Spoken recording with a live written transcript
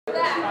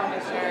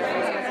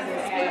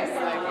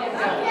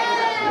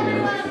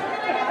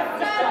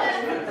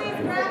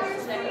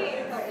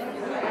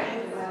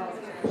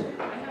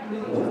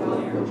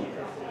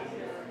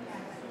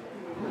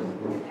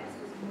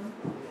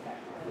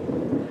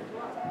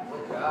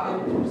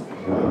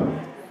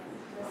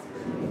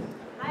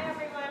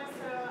everyone.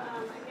 So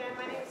again,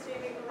 my name is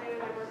Bollier,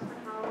 and I work for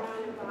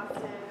HowlRound in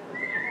Boston. I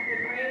have the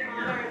great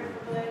honor and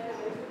privilege of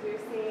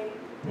introducing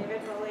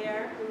Bollier,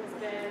 who has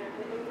been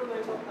an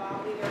influential thought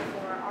leader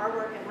for our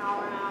work at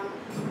HowlRound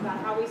about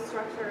how we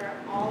structure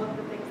all of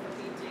the things that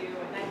we do,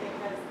 and I think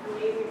has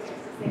amazing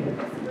things to say to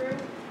this group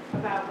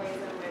about ways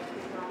in which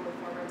we can all move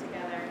forward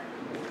together.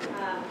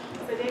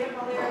 So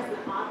Bollier is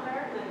an author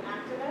and an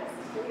activist,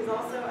 and he's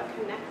also a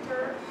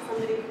connector,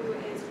 somebody who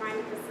is trying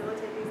to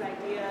facilitate these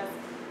ideas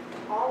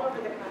all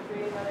over the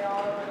country, really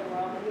all over the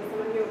world, and he's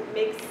someone who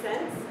makes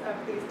sense of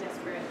these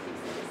disparate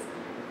pieces.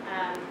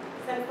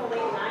 Since the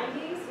late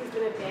 90s, he's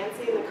been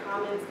advancing the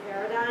commons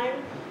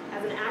paradigm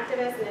as an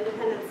activist, an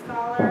independent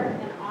scholar,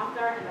 an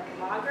author, and a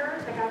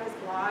blogger. Check out his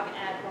blog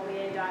at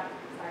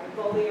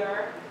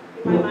Bollier.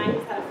 In my mind,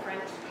 he's had a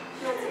French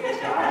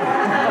pronunciation.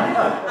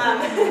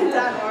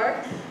 .org.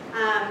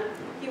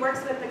 He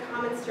works with the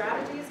Common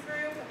Strategies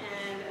Group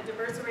and a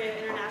diverse array of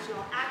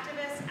international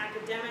activists,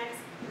 academics,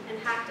 and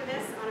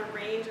hacktivists on a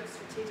range of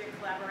strategic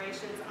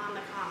collaborations on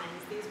the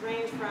commons. These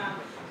range from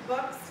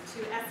books to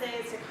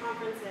essays to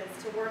conferences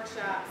to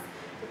workshops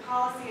to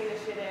policy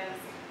initiatives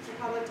to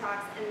public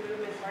talks and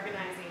movement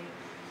organizing.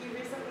 He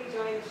recently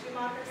joined the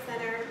Schumacher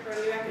Center for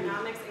New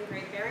Economics in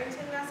Great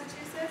Barrington,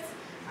 Massachusetts,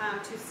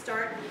 to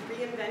start the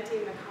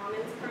Reinventing the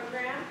Commons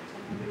program, which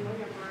I'm hoping we'll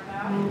hear more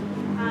about.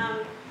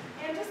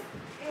 And just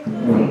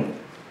including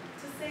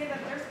to say that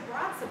there's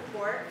broad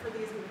support for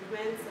these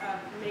movements of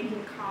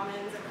making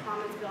commons and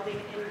commons building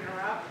in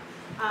Europe.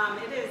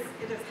 It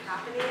is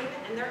happening,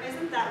 and there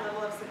isn't that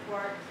level of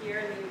support here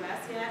in the U.S.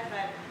 yet,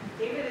 but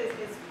David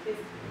is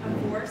a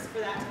force for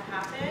that to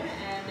happen,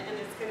 and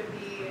it's going to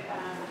be,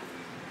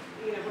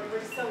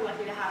 we're so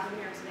lucky to have him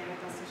here today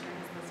with us to share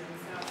his wisdom.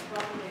 So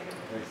welcome, David.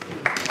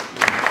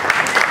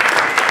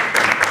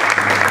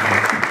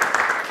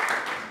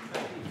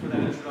 Thank you for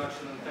that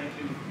introduction, and thank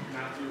you,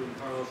 Matthew and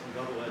Carlos and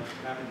Double Edge,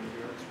 for having me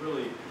here. It's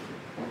really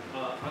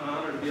an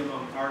honor to be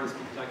among artists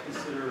because I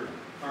consider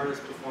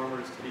artists,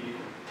 performers to be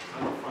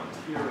on the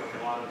frontier of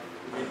a lot of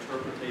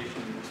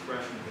reinterpretation and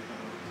expression of the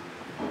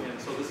commons. And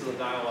so this is a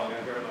dialogue I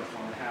very much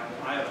want to have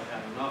that I haven't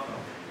had enough of.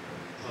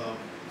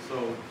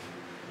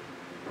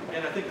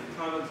 And I think the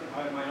commons,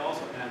 I might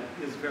also add,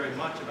 is very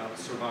much about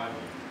survival.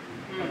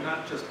 And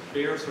not just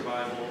bare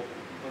survival,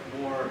 but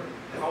more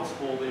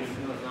householding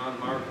in a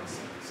non-market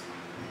sense.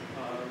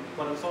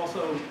 But it's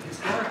also,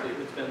 historically,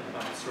 it's been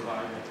about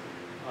survival,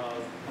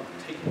 of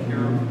taking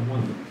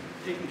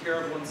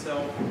care of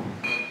oneself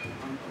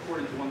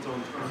according to one's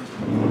own terms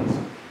and needs,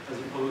 as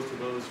opposed to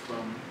those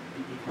from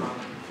the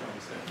economy, shall we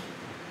say.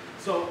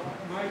 So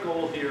my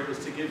goal here is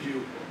to give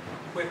you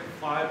a quick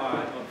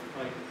flyby of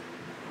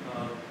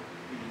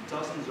the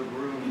dozens of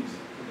rooms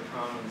in the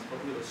commons, but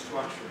with a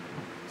structure,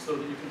 so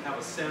that you can have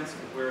a sense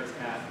of where it's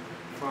at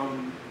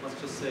from, let's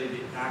just say,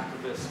 the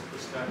activist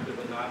perspective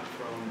and not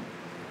from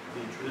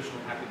the traditional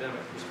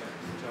academic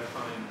perspective, which I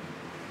find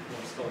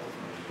more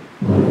stultifying,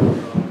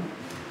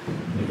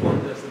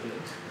 important as it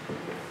is.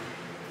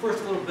 First,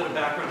 a little bit of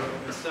background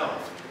of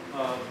myself,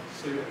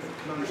 so you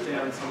can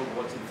understand some of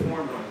what's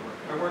informed my work.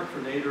 I worked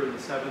for Nader in the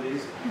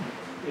 70s,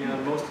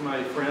 and most of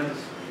my friends,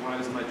 when I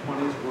was in my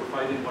 20s, were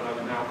fighting what I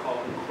would now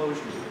call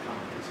enclosures of the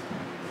commons,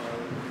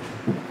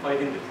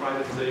 fighting the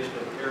privatization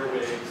of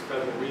airways,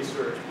 federal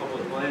research,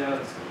 public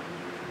lands.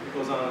 It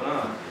goes on and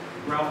on.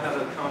 Ralph had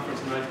a conference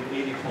in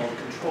 1980 called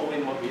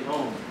Controlling What We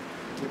Own,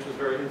 which was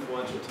very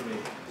influential to me,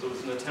 because it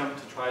was an attempt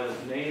to try to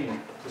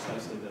name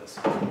precisely this.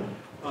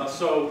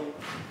 So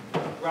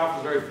Ralph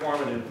was very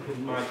formative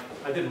in my,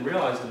 I didn't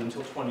realize it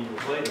until 20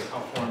 years later how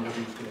formative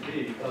he was going to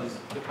be, because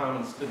the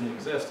commons didn't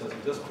exist as a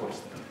discourse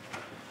then.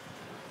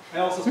 I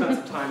also spent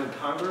some time in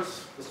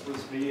Congress. This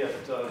was me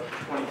at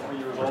 23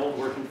 years old,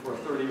 working for a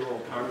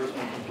 30-year-old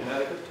congressman from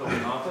Connecticut, Toby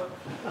Moffett,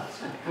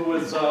 who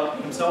was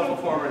himself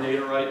a former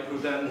Naderite, who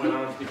then went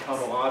on to become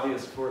a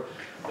lobbyist for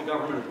the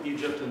government of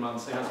Egypt and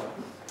Monsanto.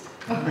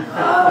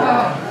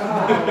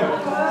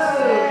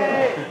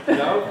 You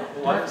know,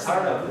 life's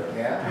hard out there.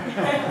 Yeah.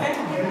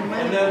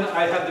 And then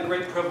I had the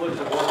great privilege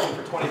of working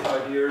for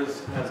 25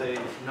 years as a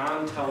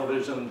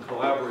non-television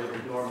collaborator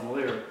with Norman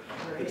Lear,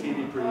 the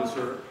TV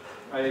producer.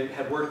 I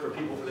had worked for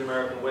People for the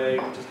American Way,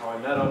 which is how I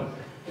met him,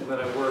 and then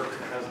I worked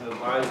as an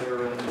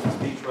advisor and as a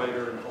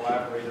speechwriter and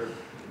collaborator,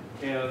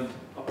 and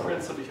a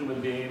prince of a human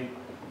being.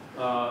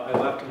 I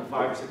left him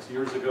 5 or 6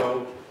 years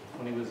ago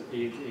when he was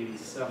age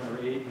 87 or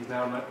 8. He's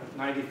now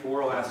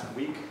 94 last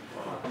week.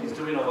 He's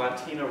doing a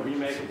Latina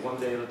remake of One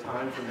Day at a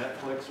Time for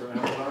Netflix or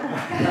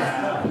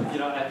Amazon. You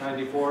know, at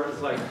 94,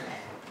 it's like,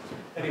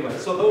 anyway,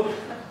 so those,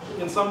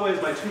 in some ways,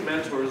 my two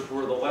mentors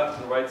were the left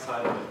and right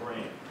side of the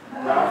brain.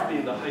 Ralph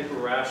being the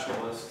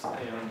hyper-rationalist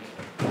and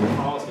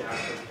policy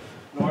activist,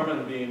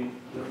 Norman being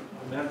the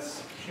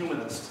immense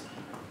humanist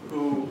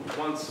who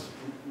once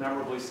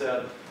memorably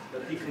said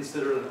that he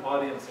considered an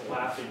audience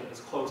laughing as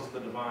close to the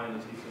divine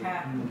as he could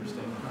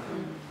understand.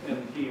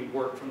 And he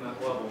worked from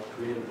that level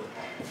creatively.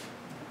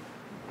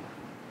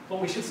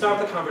 But we should start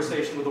the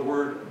conversation with the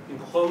word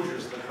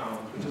enclosures of the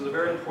commons, which is a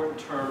very important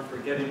term for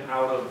getting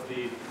out of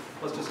the,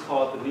 let's just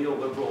call it the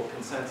neoliberal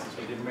consensus,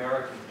 or the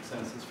American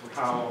consensus for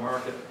how a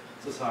market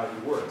society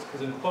works.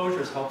 Because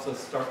enclosures helps us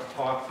start to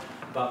talk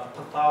about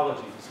the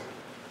pathologies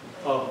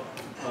of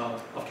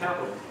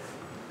capitalism,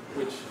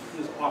 which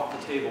is off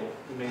the table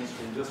in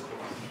mainstream discourse.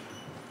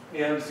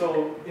 And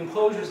so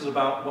enclosures is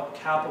about what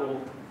capital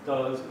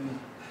does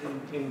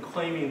in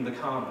claiming the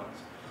commons.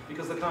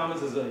 Because the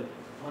commons is an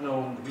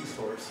unowned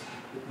resource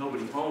that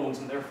nobody owns,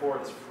 and therefore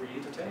it's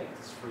free to take.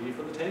 It's free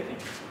for the taking.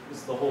 This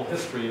is the whole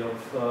history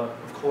of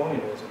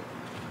colonialism,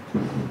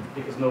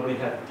 because nobody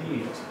had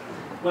deeds.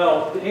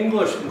 Well, the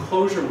English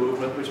enclosure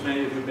movement, which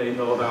many of you may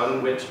know about,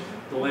 in which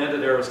the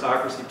landed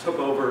aristocracy took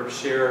over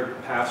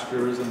shared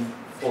pastures and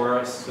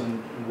forests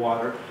and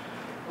water,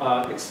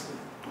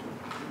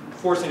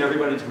 forcing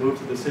everybody to move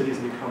to the cities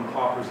and become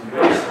paupers and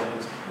wage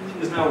slaves,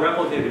 is now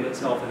replicating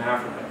itself in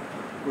Africa,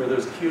 where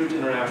there's a huge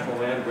international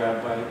land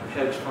grab by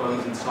hedge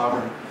funds and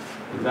sovereign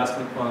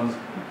investment funds,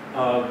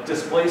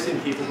 displacing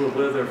people who have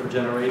lived there for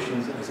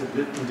generations as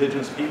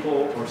indigenous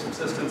people or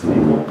subsistence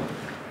people,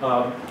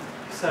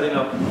 setting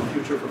up a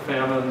future for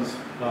famines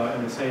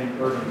and the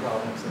same urban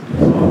problems that we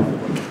saw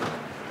before.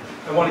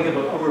 I want to give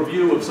a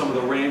review of some of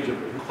the range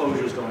of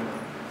enclosures going on.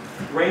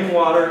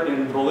 Rainwater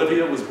in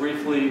Bolivia was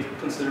briefly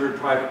considered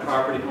private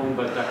property owned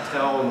by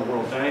Bechtel and the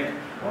World Bank,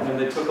 and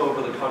they took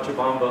over the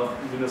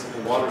Cochabamba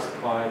municipal water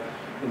supply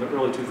in the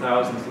early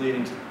 2000s,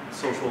 leading to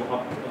social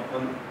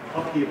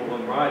upheaval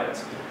and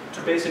riots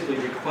to basically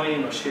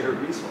reclaim a shared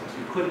resource.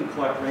 You couldn't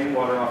collect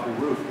rainwater off your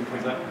roof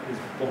because that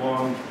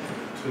belonged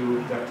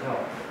to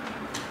Bechtel.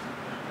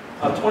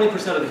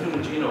 20% of the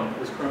human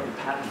genome is currently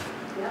patented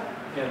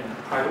and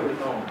privately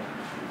owned,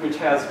 which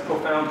has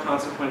profound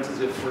consequences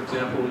if, for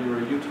example, you're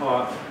a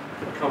Utah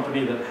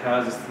company that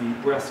has the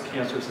breast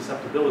cancer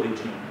susceptibility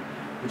gene,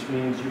 which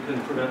means you can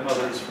prevent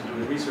others from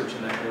doing research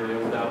in that area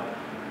without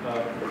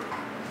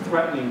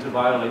threatening to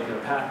violate their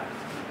patent.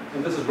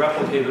 And this is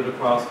replicated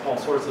across all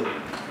sorts of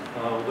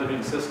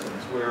living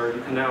systems, where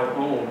you can now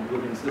own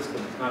living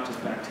systems, not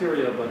just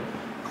bacteria, but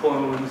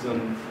clones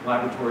and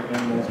laboratory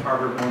animals.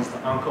 Harvard owns the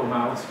Onco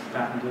mouse,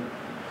 patented,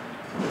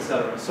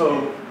 etc.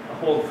 So a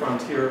whole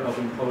frontier of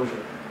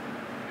enclosure.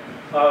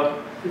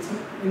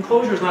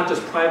 Enclosure is not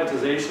just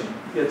privatization,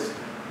 it's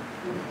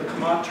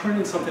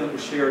turning something that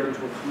was shared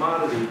into a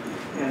commodity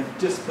and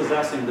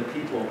dispossessing the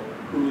people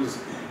whose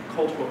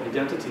cultural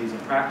identities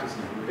and practices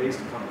were based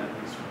upon that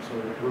resource,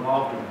 or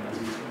revolved around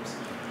that resource.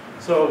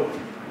 So,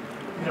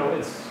 you know,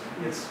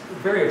 it's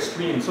very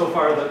extreme. So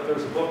far that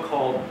there's a book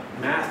called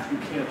Math You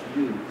Can't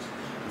Use.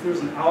 If there's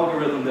an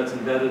algorithm that's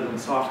embedded in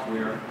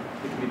software,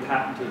 it can be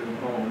patented and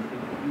owned,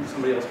 and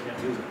somebody else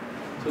can't use it.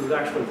 So there's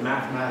actually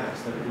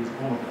mathematics that is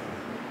ownable.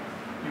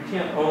 You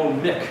can't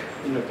own Mick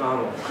in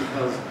McDonald's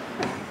because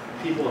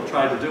people have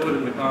tried to do it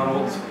in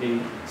McDonald's. A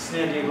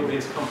San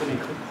Diego-based company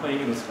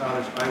claiming a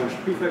Scottish-Irish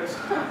prefix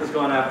has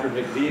gone after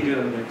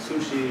McVegan,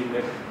 McSushi,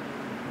 Mick,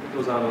 it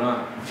goes on and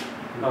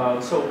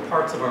on. So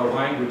parts of our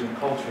language and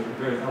culture at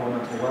very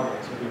elemental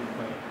levels are being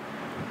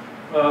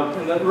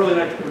claimed. In the early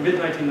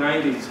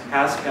mid-1990s,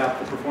 ASCAP,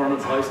 the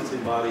performance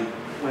licensing body,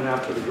 went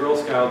after the Girl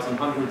Scouts and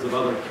hundreds of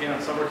other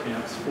summer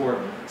camps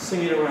for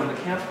singing around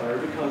the campfire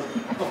because,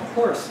 of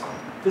course,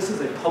 this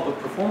is a public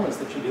performance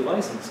that should be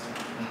licensed.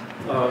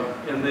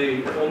 And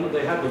they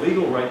had the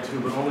legal right to,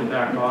 but only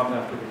backed off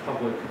after the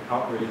public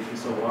outrage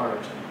was so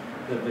large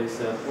that they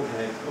said,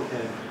 okay.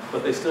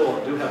 But they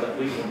still do have that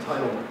legal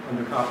entitlement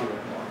under copyright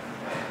law.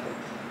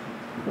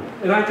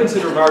 And I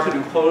consider market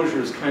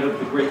enclosures kind of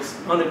the great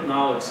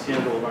unacknowledged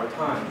scandal of our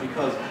time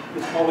because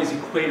it's always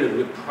equated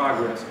with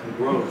progress and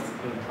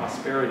growth and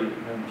prosperity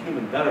and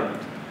human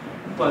betterment.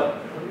 But,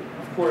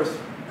 of course,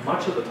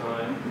 much of the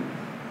time,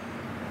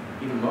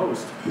 even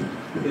most,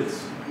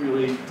 it's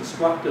really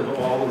destructive of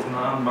all those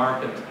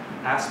non-market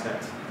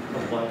aspects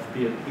of life,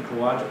 be it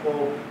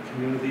ecological,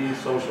 community,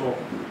 social.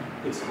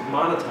 It's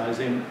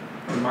monetizing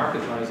and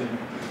marketizing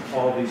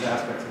all of these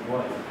aspects of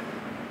life.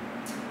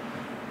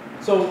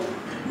 So,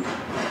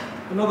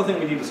 another thing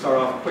we need to start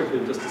off quickly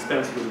and just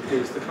dispense with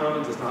is the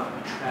commons is not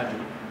a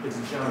tragedy, it's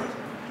generative.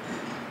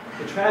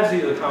 The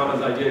tragedy of the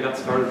commons idea got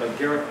started by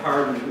Garrett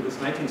Hardin with this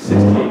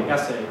 1968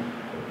 essay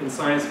in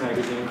Science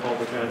magazine called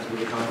The Tragedy of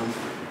the Commons,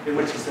 in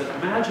which he said,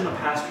 imagine a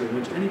pasture in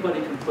which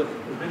anybody can put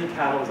as many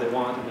cattle as they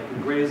want and they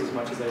can graze as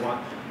much as they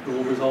want. It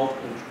will result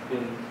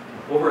in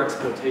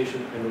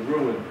overexploitation and the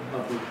ruin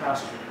of the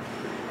pasture.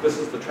 This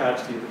is the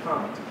tragedy of the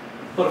commons.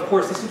 But of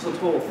course, this was a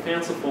total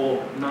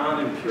fanciful,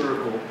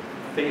 non-empirical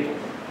fable.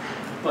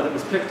 But it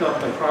was picked up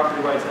by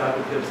property rights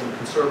advocates and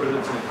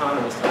conservatives and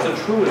economists as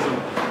a truism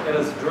and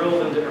is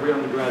drilled into every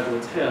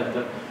undergraduate's head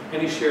that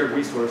any shared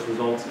resource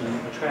results in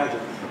a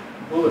tragedy.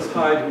 Lewis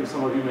Hyde, who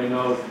some of you may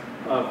know,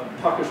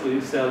 puckishly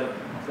said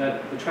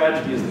that the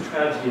tragedy is the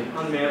tragedy of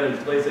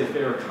unmanaged,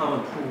 laissez-faire,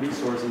 common pool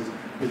resources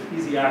with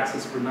easy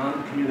access for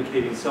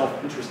non-communicating,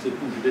 self-interested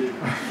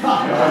individuals.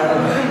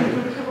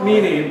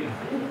 Meaning,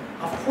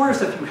 of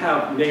course, if you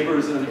have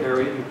neighbors in an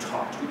area, you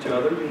talk to each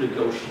other, you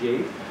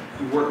negotiate,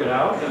 you work it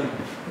out. And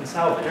in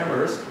South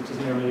Amherst, which is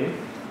near me,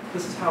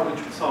 this is how we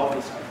solve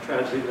this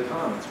tragedy of the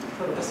commons. We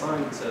put up a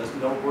sign that says,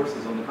 no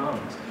horses on the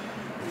commons.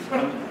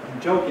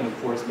 I'm joking,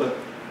 of course, but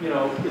you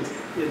know,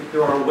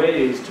 there are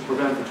ways to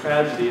prevent the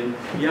tragedy. And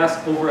yes,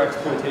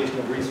 overexploitation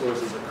of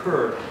resources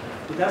occur,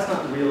 but that's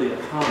not really a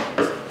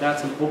commons.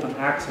 That's an open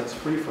access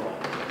free-for-all.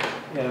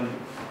 And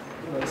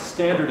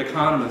standard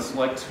economists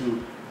like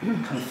to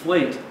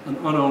conflate an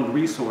unowned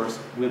resource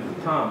with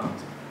the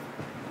commons.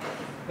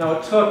 Now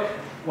it took,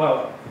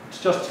 well,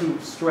 just to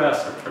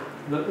stress,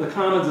 the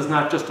commons is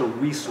not just a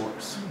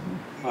resource,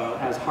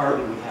 as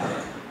Harvey would have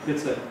it.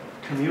 It's a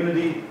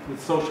community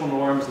with social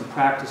norms and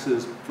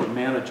practices for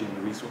managing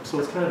the resource. So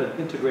it's kind of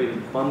an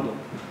integrated bundle,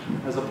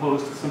 as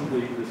opposed to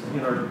simply this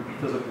inner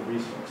physical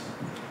resource.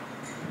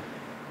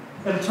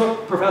 And it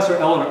took Professor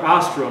Eleanor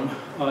Ostrom,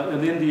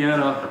 an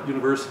Indiana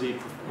University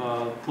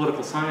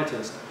political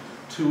scientist,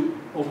 to,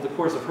 over the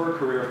course of her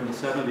career from the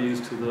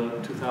 70s to the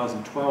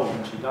 2012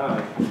 when she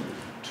died,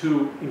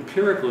 to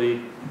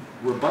empirically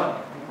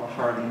rebut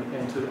Harding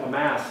and to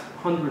amass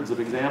hundreds of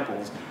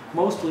examples,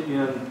 mostly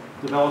in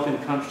developing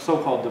countries,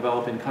 so-called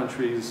developing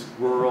countries,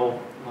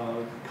 rural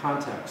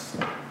contexts,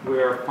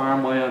 where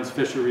farmlands,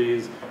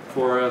 fisheries,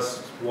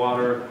 forests,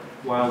 water,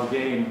 wild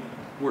game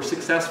were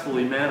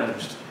successfully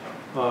managed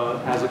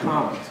as a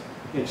commons.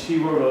 And she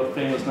wrote a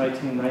famous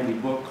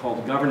 1990 book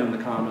called Governing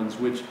the Commons,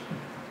 which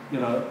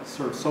in a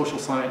sort of social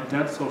science,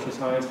 dense social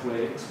science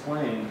way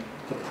explained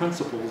the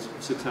principles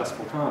of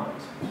successful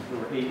commons. There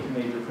were 8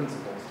 major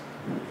principles.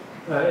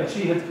 And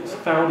she had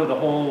founded a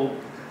whole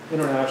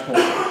international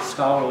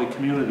scholarly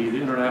community,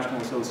 the International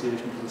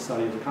Association for the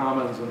Study of the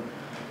Commons, and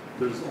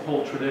there's a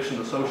whole tradition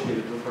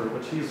associated with her.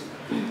 But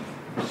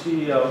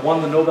she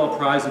won the Nobel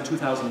Prize in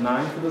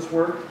 2009 for this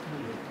work,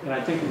 and I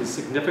think it was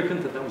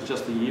significant that that was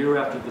just a year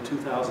after the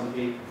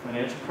 2008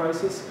 financial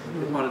crisis.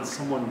 They wanted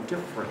someone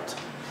different.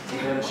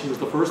 And she was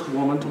the first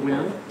woman to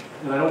win,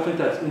 and I don't think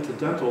that's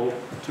incidental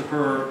to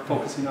her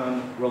focusing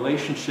on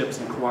relationships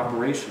and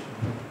cooperation,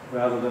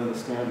 rather than the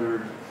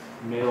standard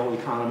male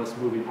economist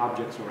moving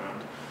objects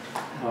around.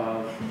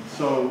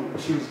 So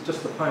she was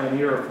just the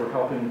pioneer for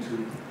helping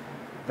to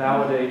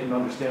validate and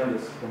understand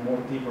this at a more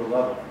deeper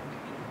level.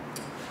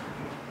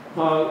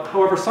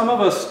 However, some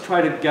of us try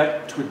to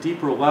get to a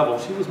deeper level.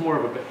 She was more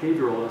of a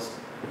behavioralist.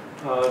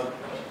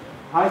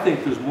 I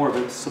think there's more of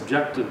a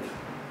subjective,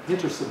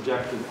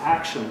 intersubjective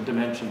action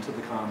dimension to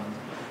the commons.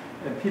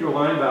 And Peter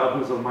Linebaugh,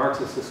 who's a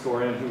Marxist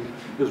historian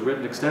who has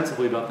written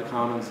extensively about the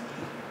commons,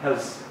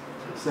 has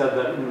said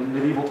that in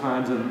medieval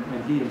times,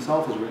 and he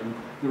himself has written,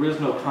 there is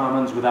no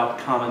commons without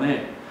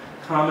commoning.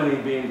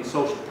 Commoning being the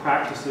social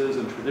practices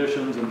and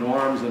traditions and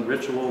norms and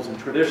rituals and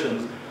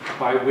traditions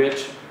by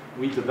which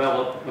we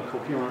develop a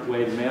coherent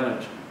way to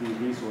manage these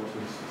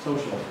resources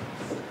socially.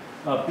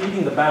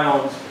 Beating the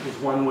bounds is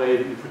one way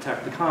that you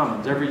protect the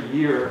commons. Every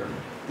year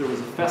there was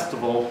a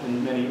festival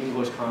in many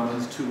English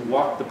commons to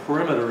walk the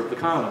perimeter of the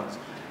commons.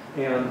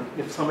 And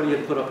if somebody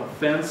had put up a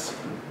fence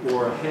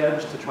or a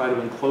hedge to try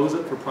to enclose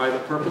it for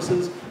private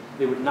purposes,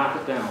 they would knock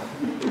it down.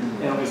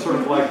 And it was sort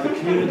of like the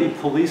community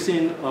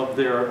policing of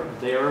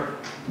their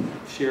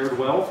shared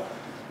wealth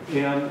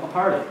and a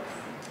party.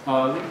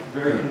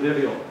 Very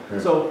convivial.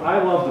 So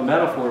I love the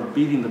metaphor of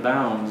beating the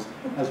bounds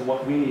as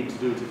what we need to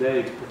do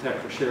today to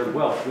protect the shared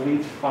wealth. We need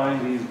to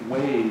find these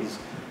ways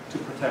to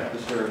protect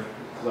the shared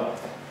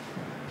wealth.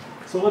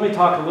 So let me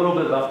talk a little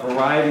bit about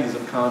varieties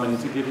of common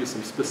to give you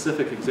some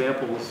specific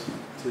examples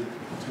to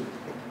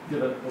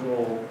give it a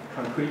little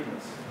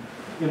concreteness.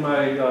 In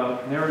my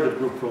narrative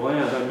group for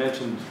land, I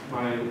mentioned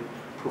my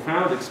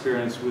profound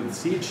experience with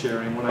seed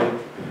sharing when I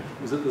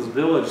was at this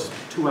village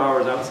 2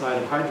 hours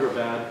outside of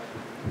Hyderabad,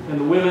 and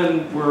the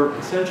women were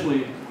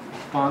essentially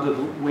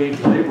bonded wage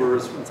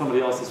laborers on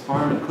somebody else's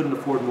farm and couldn't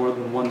afford more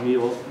than 1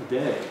 meal a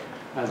day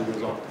as a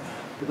result.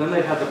 But then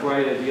they had the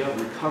bright idea of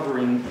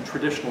recovering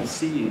traditional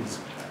seeds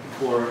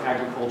for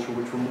agriculture,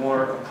 which were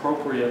more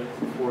appropriate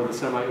for the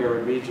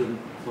semi-arid region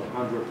of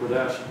Andhra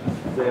Pradesh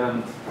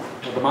than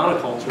the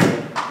monoculture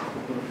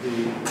that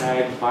the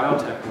ag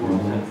biotech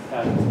world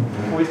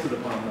had foisted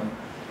upon them.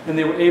 And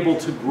they were able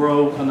to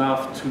grow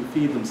enough to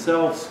feed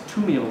themselves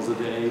 2 meals a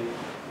day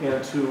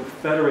and to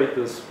federate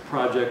this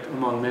project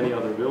among many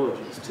other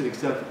villages, to the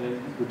extent that they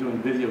were doing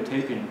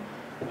videotaping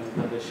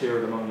that they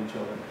shared among each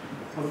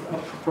other.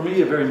 For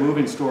me, a very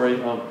moving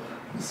story of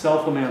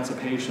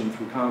self-emancipation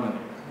through comedy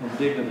and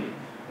dignity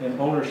and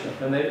ownership.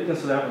 And they,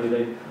 incidentally,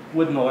 they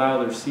wouldn't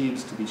allow their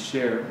seeds to be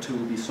shared, to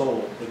be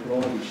sold. They could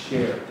only be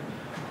shared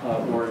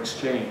or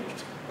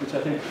exchanged, which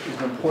I think is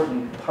an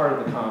important part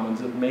of the commons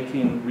of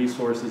making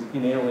resources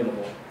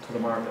inalienable to the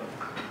market.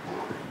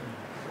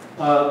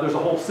 There's a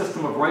whole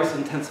system of rice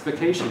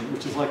intensification,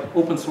 which is like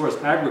open source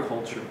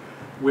agriculture,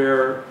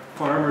 where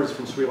farmers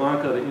from Sri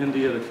Lanka to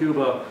India to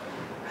Cuba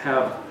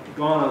have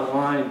gone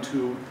online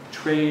to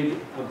trade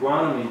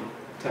agronomy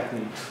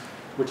techniques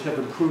which have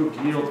improved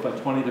yields by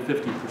 20 to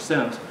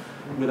 50%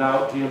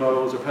 without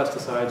GMOs or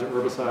pesticides or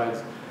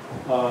herbicides.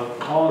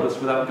 All of this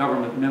without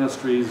government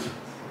ministries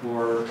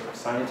or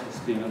scientists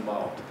being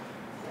involved.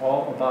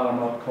 All a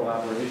bottom-up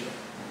collaboration.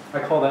 I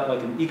call that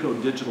like an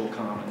eco-digital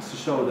commons, to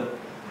show that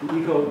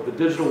the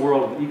digital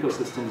world and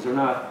ecosystems are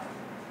not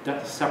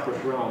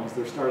separate realms.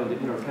 They're starting to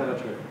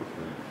interpenetrate.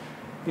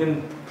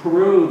 In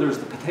Peru, there's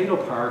the potato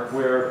park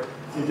where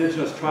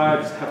indigenous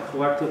tribes have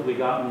collectively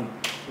gotten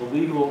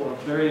a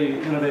very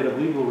innovative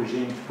legal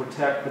regime to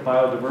protect the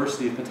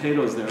biodiversity of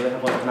potatoes there. They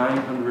have like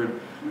 900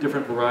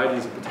 different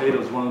varieties of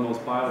potatoes, one of the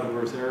most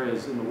biodiverse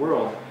areas in the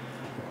world.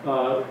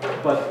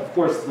 But of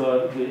course,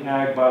 the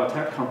ag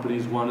biotech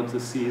companies wanted to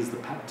seize to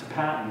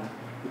patent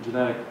the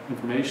genetic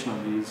information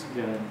on these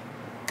and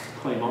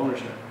claim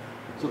ownership.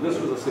 So this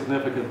was a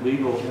significant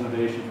legal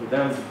innovation for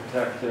them to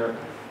protect their,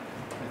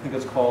 I think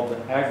it's called the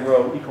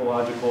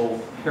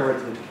agroecological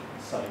heritage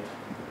site.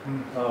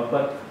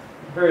 But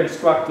very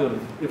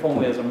instructive, if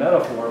only as a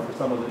metaphor, for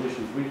some of the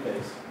issues we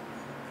face.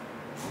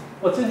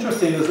 What's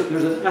interesting is that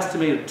there's an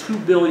estimated 2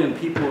 billion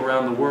people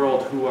around the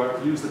world who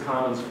use the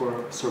commons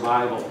for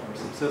survival or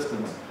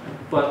subsistence.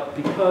 But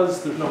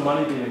because there's no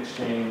money being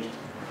exchanged,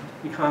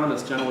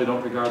 economists generally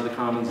don't regard the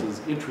commons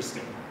as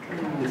interesting.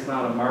 It's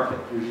not a market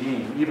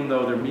regime, even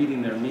though they're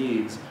meeting their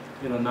needs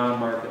in a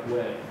non-market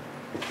way.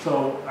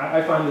 So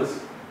I find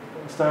this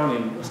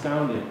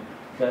astounding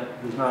that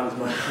there's not as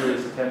much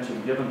serious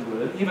attention given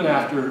to it. Even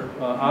after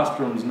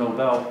Ostrom's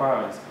Nobel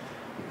Prize,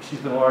 she's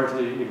been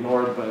largely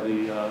ignored by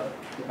the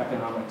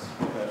economics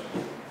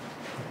profession.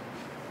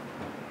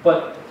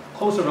 But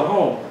closer to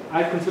home,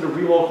 I consider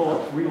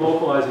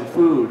relocalizing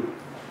food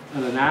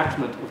an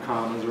enactment of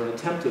commons, or an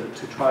attempt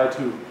to try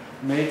to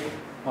make,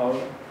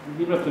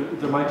 even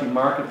if there might be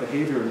market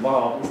behavior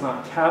involved, it's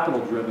not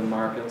capital-driven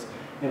markets,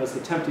 and it's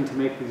attempting to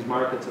make these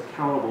markets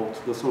accountable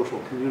to the social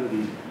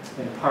community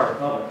and part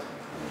of it.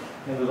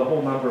 And there's a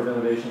whole number of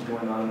innovations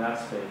going on in that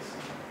space.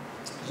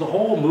 There's a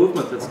whole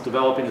movement that's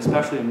developing,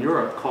 especially in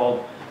Europe,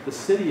 called the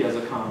city as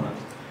a commons.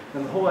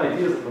 And the whole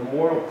idea is that the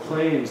moral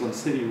claims on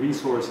city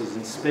resources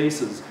and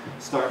spaces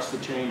starts to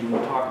change when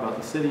we talk about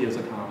the city as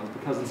a commons,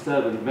 because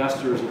instead of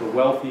investors or the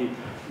wealthy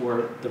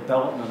or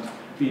development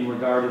being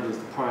regarded as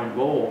the prime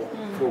goal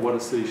for what a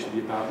city should be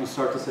about, you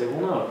start to say, well,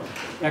 no,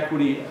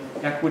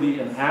 equity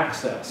and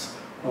access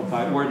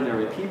by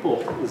ordinary people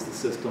is the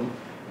system,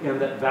 and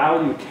that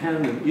value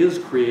can and is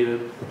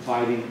created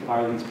by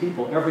these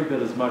people every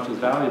bit as much as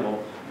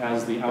valuable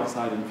as the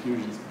outside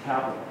infusions of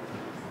capital.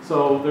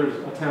 So there's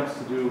attempts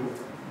to do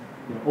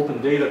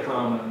open data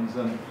commons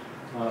and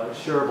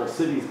shareable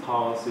cities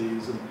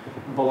policies. And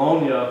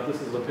Bologna,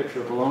 this is a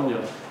picture of Bologna,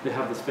 they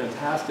have this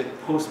fantastic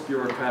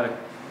post-bureaucratic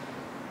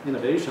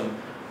innovation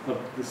of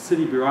the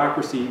city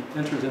bureaucracy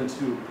enters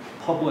into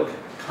public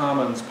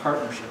commons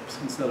partnerships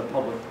instead of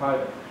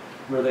public-private,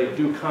 where they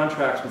do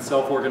contracts with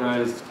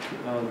self-organized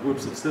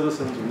groups of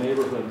citizens or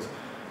neighborhoods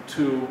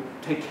to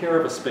take care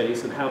of a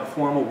space and have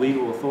formal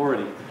legal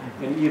authority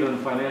and even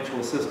financial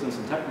assistance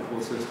and technical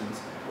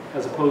assistance,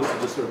 as opposed to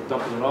just sort of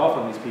dumping it off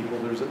on these people.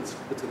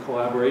 It's a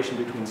collaboration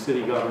between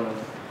city government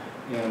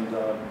and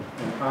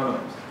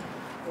commons.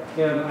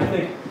 And I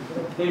think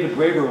David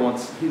Graeber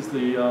once, he's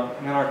the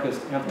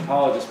anarchist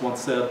anthropologist,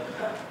 once said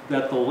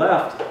that the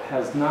left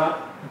has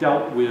not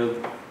dealt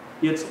with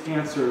its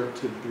answer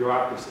to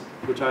bureaucracy,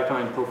 which I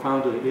find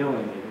profoundly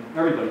alienating.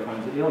 Everybody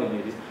finds it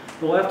alienating.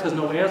 The left has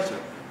no answer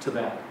to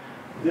that.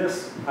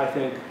 This, I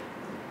think,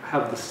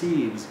 have the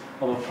seeds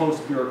of a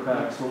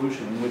post-bureaucratic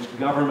solution in which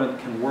government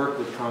can work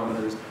with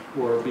commoners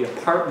or be a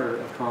partner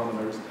of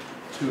commoners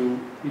to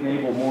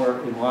enable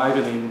more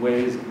enlivening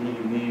ways of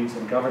meeting needs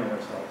and governing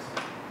ourselves.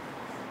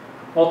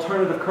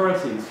 Alternative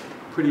currencies,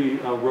 pretty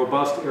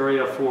robust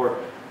area for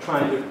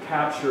trying to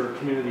capture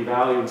community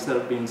value instead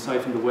of being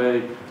siphoned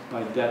away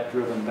by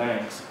debt-driven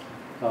banks.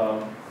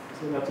 So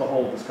that's a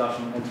whole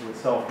discussion into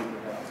itself we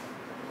could have.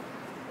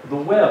 The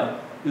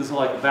web is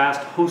like a vast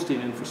hosting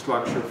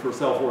infrastructure for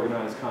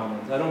self-organized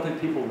commons. I don't think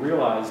people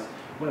realized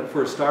when it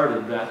first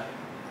started that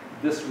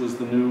this was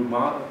the new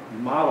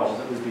model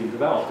that was being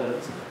developed. That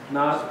it's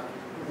not,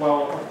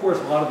 well, of course,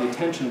 a lot of the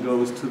attention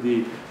goes to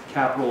the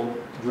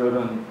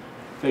capital-driven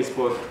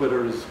Facebook,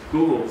 Twitters,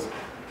 Googles.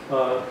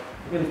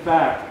 In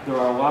fact, there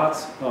are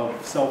lots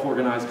of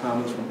self-organized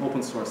commons from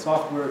open source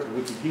software to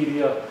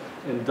Wikipedia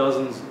and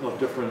dozens of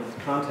different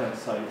content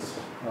sites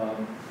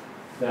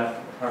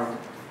that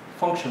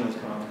function as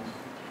commons.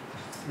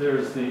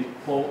 There's the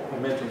whole, I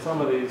mentioned some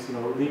of these,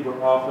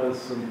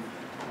 LibreOffice and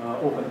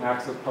open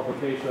access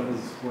publications,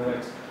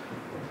 Linux.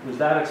 There's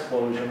that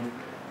explosion.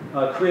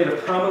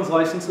 Creative Commons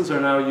licenses are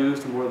now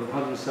used in more than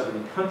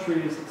 170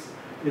 countries.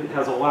 It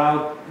has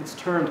allowed, it's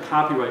turned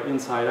copyright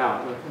inside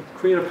out.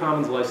 Creative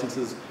Commons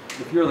licenses,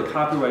 if you're the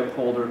copyright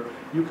holder,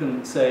 you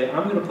can say,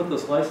 I'm going to put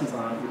this license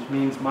on it, which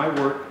means my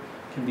work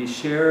can be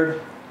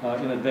shared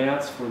in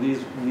advance in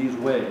these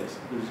ways.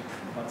 There's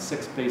about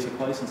 6 basic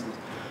licenses.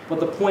 But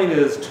the point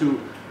is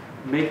to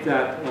make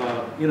that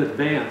in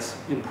advance,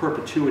 in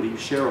perpetuity,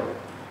 shareable.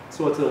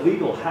 So it's a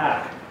legal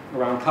hack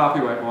around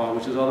copyright law,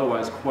 which is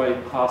otherwise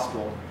quite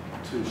hostile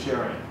to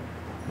sharing,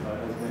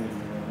 as many of you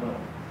may know.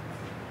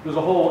 There's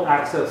a whole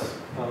access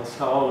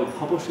scholarly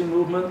publishing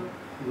movement.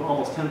 There's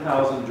almost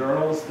 10,000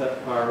 journals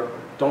that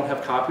don't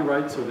have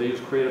copyright, so they use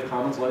Creative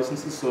Commons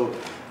licenses. So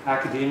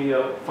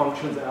academia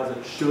functions as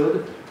it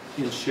should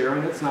in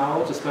sharing its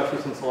knowledge,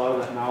 especially since a lot of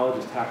that knowledge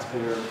is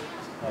taxpayer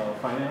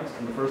financed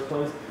in the first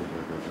place.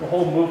 The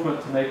whole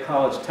movement to make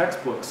college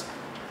textbooks,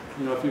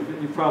 you know, if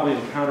you've probably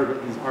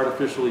encountered these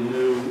artificially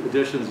new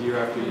editions year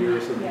after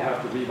year, so you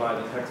have to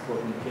rebuy the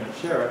textbook and you can't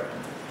share it.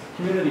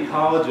 Community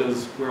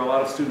colleges, where a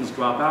lot of students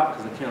drop out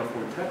because they can't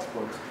afford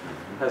textbooks,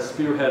 has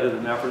spearheaded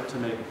an effort to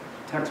make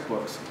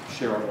textbooks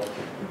shareable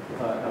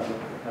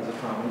as a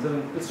commons.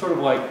 And it's sort of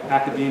like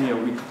academia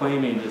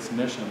reclaiming its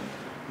mission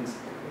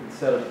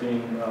instead of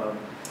being,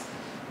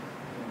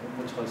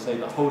 what shall I say,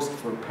 the host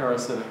for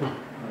parasitic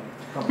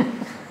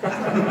companies.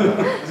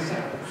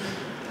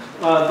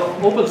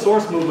 The open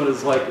source movement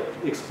is like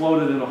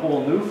exploded in a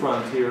whole new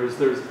frontiers.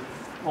 There's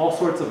all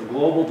sorts of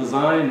global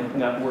design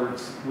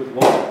networks with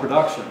local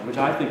production, which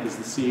I think is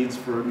the seeds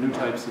for new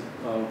types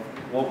of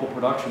local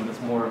production that's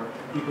more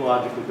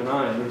ecologically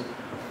benign. There's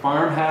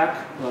Farm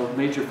Hack, a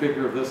major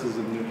figure of this is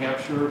in New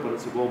Hampshire, but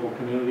it's a global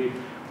community,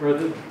 where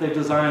they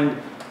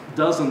designed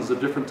dozens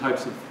of different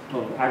types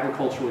of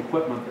agricultural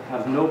equipment that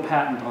has no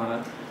patent on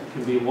it. It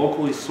can be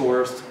locally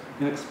sourced,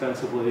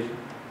 inexpensively,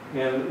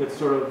 and it's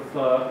sort of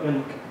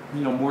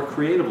more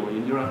creatively,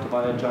 and you don't have to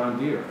buy a John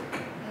Deere.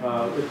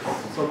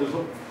 So there's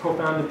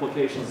profound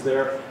implications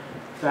there.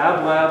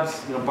 Fab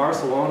labs,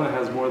 Barcelona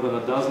has more than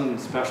a dozen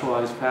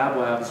specialized fab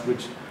labs,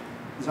 which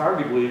is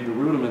arguably the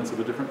rudiments of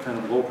a different kind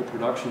of local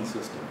production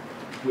system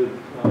with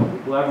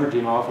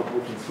leveraging off of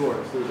open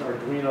source. There's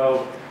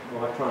Arduino,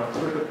 electronic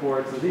circuit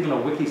boards, there's even a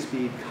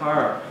Wikispeed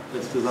car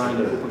that's designed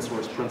on open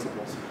source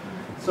principles.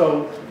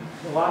 So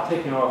a lot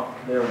taking off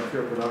there in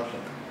pure production.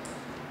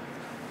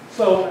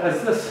 So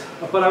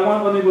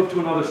let me move to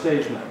another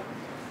stage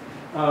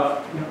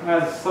now.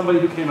 As somebody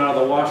who came out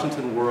of the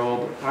Washington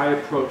world, I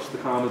approached the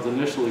commons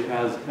initially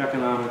as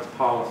economics,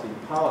 policy,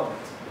 and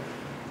politics.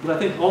 But I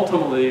think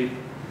ultimately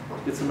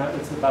it's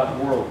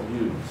about world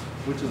views,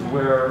 which is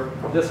where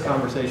this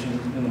conversation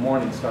in the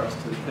morning starts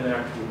to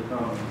connect with the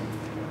commons.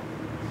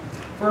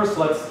 First,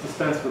 let's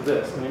dispense with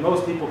this. I mean,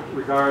 most people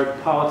regard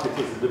politics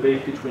as a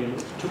debate between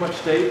too much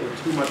state or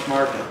too much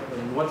market,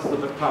 and what's the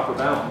proper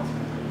balance?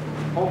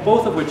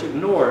 Both of which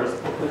ignores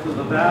that there's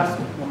a vast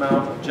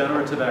amount of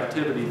generative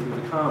activity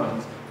through the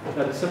commons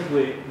that is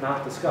simply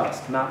not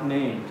discussed, not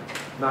named,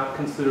 not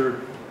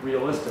considered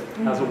realistic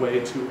as a way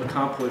to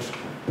accomplish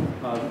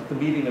the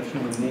meeting of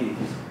human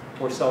needs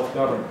or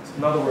self-governance.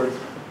 In other words,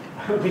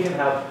 we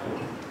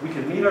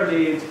can meet our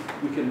needs,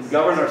 we can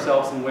govern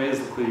ourselves in ways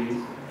that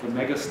the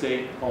mega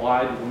state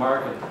allied with the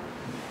market,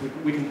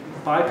 we can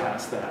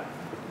bypass that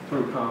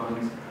through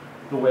commons,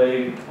 the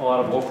way a lot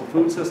of local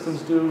food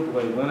systems do, the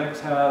way Linux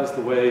has,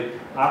 the way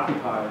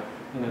Occupy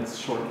in its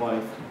short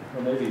life,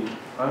 or maybe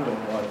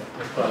ongoing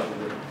life, is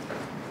probably.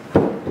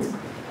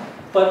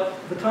 But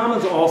the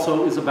commons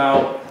also is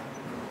about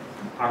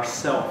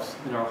ourselves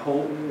in our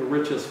whole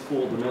richest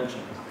full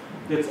dimensions.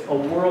 It's a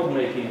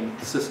world-making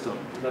system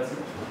that's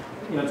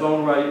in its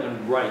own right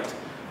and right.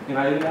 And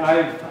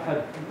I've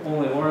had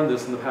only learned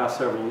this in the past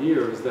several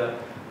years, that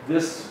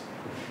this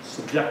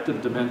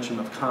subjective dimension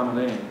of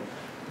common aim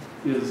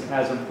is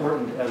as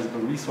important as the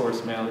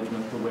resource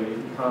management, the way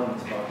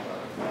economists talk about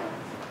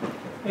it.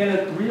 And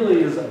it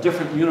really is a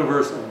different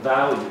universe of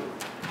value.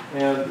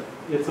 And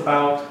it's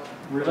about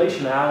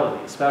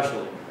relationality,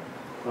 especially,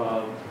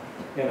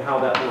 and how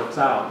that works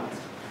out.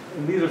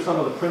 And these are some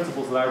of the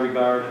principles that I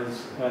regard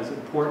as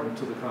important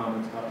to the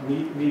commons, about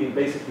meeting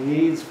basic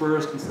needs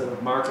first instead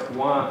of market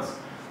wants.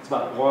 It's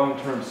about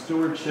long-term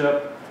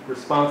stewardship,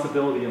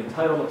 responsibility,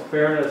 entitlement,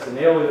 fairness,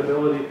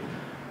 inalienability,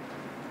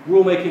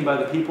 rulemaking by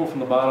the people from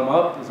the bottom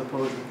up as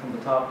opposed to from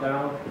the top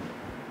down.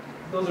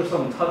 Those are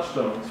some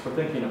touchstones for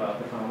thinking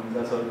about the commons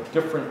as a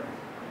different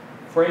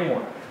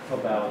framework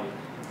of value.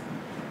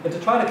 And to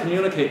try to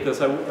communicate this,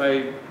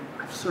 I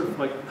sort of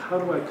like, how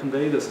do I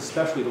convey this,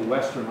 especially to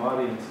Western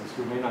audiences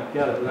who may not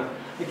get it? And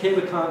I came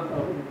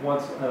to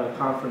once at a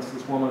conference,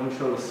 this woman who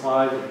showed a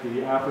slide of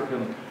the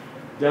African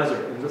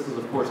desert, and this is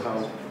of course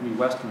how we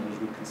Westerners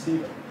would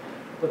conceive it.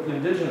 But the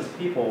indigenous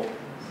people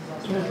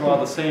draw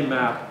the same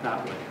map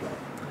that way.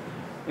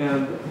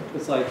 And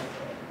it's like,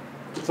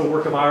 it's a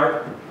work of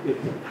art. It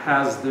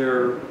has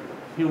their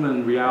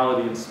human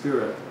reality and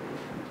spirit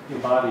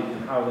embodied in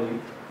how they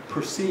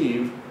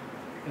perceive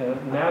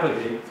and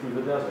navigate through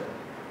the desert.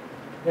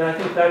 And I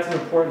think that's an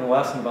important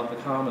lesson about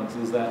the commons,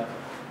 is that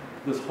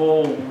this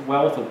whole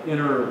wealth of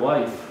inner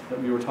life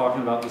that we were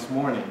talking about this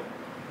morning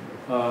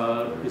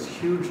is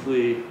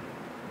hugely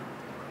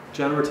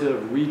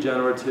generative,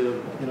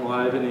 regenerative,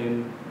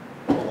 enlivening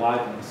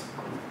aliveness.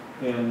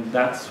 And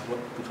that's what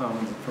the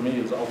commons, for me,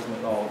 is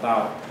ultimately all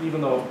about,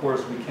 even though, of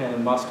course, we can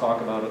and must talk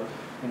about it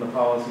in the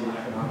policy and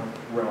economic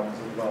realms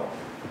as well.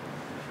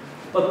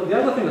 But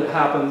the other thing that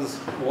happens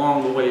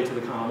along the way to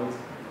the commons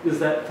is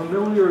that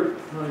familiar,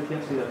 no, you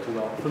can't see that too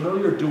well,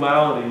 familiar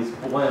dualities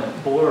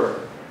blur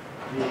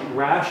the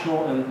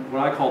rational and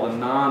what I call the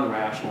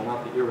non-rational,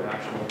 not the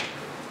irrational,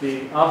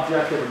 the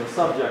objective and the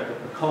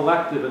subjective, the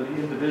collective and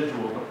the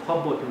individual, the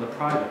public and the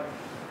private.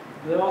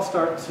 They all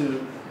start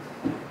to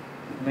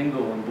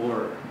mingle and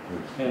blur.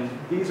 And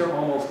these are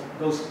almost,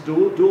 those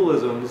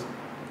dualisms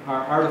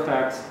are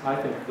artifacts, I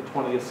think, of the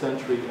 20th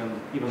century and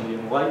even the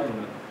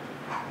Enlightenment,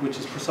 which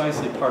is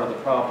precisely part of the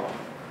problem.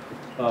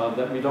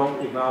 That we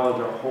don't acknowledge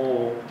our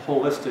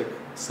holistic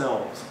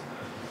selves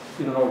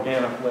in an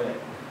organic way.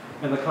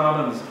 And the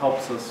Commons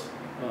helps us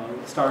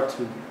start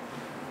to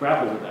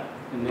grapple with that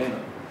and name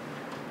it.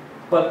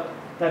 But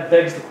that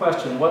begs the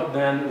question, what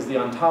then is the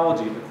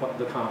ontology of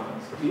the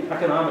Commons? The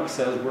economics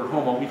says we're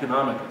homo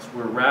economicus,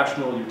 we're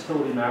rational,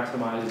 utility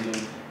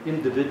maximizing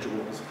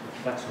individuals.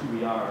 That's who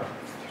we are.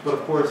 But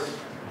of course,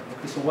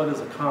 okay, so what is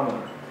a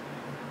commoner?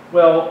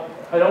 Well,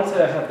 I don't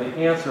say I have the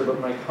answer, but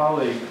my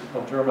colleague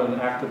of German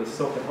activist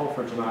Silke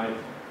Helfrich and I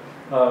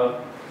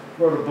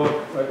wrote a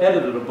book, or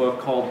edited a book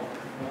called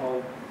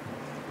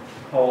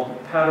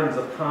Patterns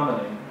of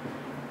Commoning,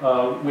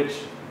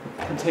 which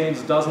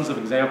contains dozens of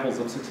examples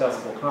of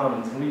successful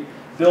commons. And we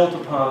built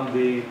upon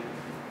the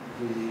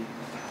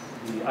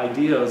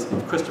ideas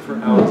of Christopher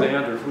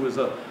Alexander, who is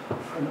an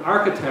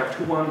architect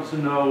who wanted to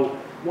know,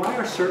 why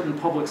are certain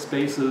public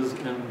spaces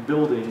and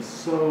buildings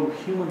so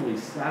humanly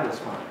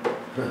satisfying?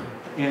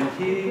 And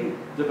he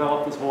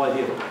developed this whole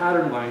idea of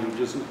pattern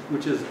languages,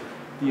 which is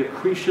the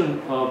accretion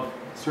of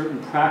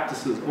certain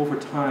practices over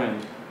time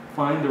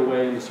find their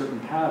way into certain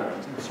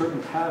patterns. And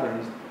certain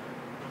patterns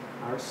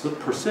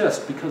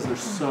persist because they're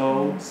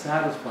so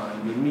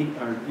satisfying. They meet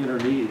our inner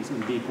needs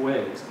in deep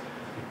ways.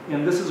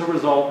 And this is a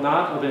result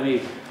not of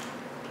any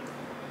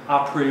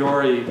a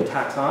priori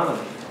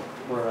taxonomy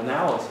or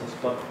analysis,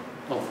 but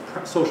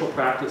of social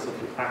practice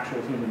of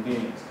actual human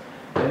beings.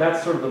 And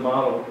that's sort of the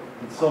model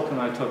that Silke and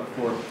I took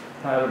for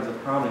patterns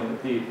of commoning.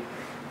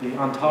 The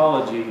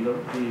ontology, the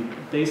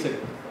basic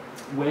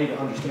way to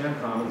understand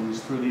commons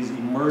is through these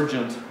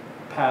emergent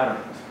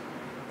patterns.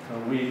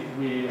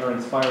 We are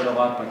inspired a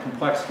lot by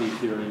complexity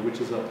theory,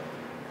 which is a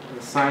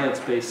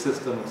science-based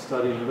system of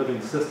studying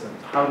living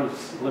systems. How do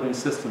living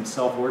systems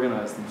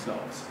self-organize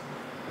themselves?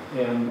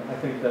 And I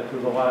think that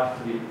there's a lot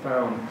to be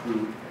found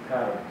through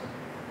patterns.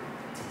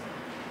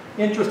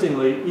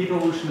 Interestingly,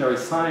 evolutionary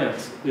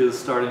science is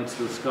starting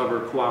to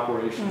discover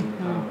cooperation in the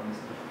commons.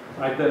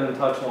 I've been in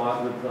touch a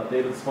lot with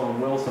David Sloan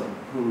Wilson,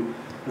 who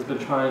has been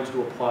trying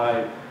to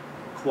apply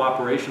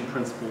cooperation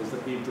principles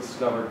that he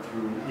discovered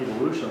through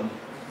evolution,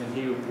 and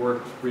he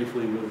worked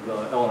briefly with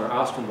Eleanor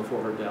Ostrom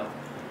before her death,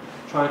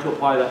 trying to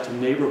apply that to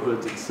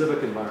neighborhoods and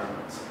civic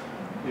environments.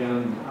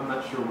 And I'm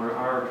not sure where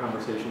our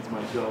conversations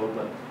might go,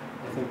 but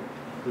I think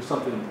there's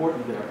something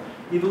important there.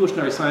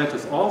 Evolutionary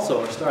scientists also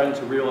are starting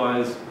to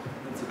realize,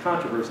 it's a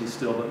controversy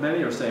still, but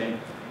many are saying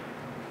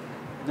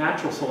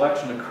natural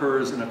selection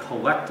occurs in a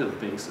collective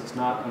basis,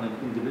 not on an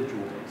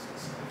individual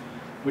basis,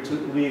 which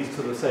leads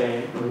to the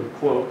saying,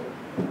 quote,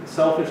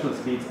 selfishness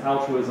beats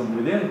altruism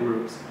within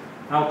groups,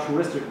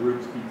 altruistic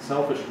groups beat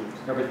selfish groups.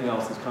 Everything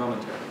else is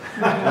commentary.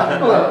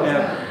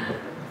 And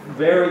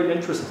very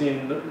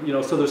interesting,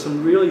 so there's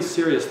some really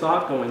serious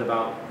thought going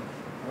about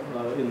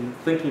in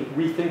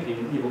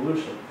rethinking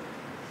evolution.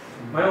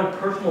 My own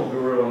personal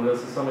guru on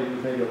this is somebody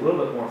who's maybe a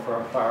little bit more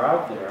far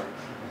out there,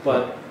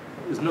 but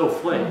is no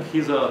flake.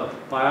 He's a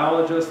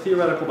biologist,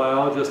 theoretical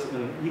biologist,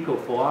 and an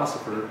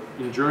eco-philosopher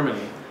in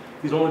Germany.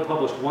 He's only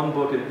published one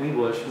book in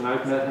English, and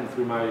I've met him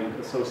through my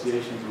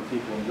associations with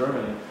people in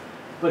Germany.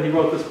 But he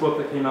wrote this book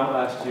that came out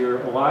last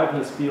year,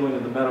 Aliveness, Feeling,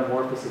 and the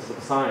Metamorphosis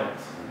of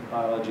Science,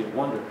 Biology of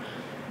Wonder.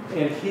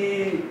 And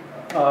he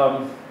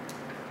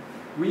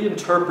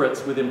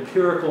reinterprets with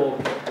empirical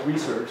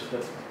research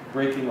that's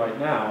breaking right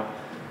now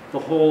the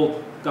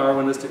whole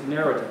Darwinistic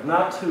narrative,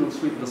 not to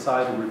sweep it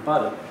aside and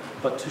rebut it,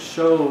 but to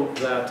show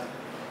that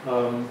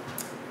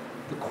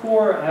the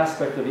core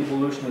aspect of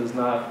evolution is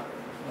not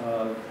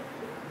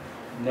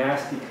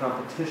nasty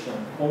competition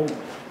only.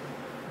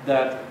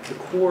 That the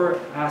core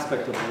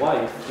aspect of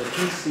life that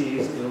he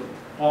sees in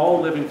all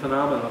living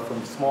phenomena,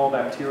 from small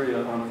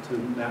bacteria on to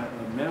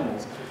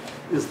mammals,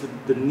 is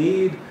the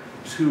need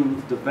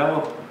to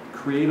develop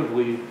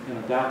creatively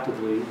and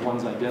adaptively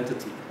one's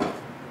identity.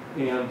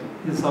 And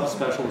his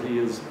subspecialty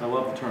is, I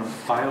love the term,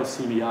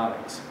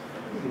 biosemiotics,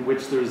 in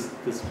which there's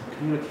this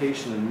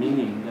communication and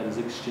meaning that is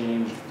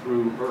exchanged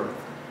through Earth.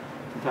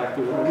 In fact,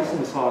 I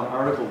recently saw an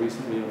article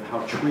recently of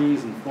how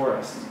trees and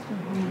forests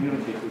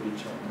communicate with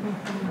each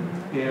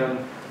other. And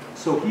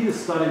so he is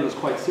studying this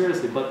quite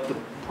seriously, but the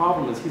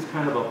problem is he's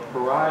kind of a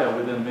pariah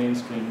within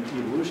mainstream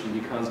evolution,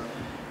 because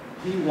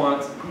he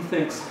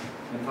thinks,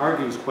 and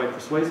argues quite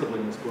persuasively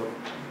in this book,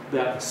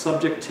 that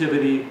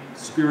subjectivity,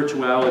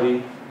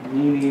 spirituality,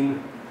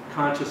 meaning,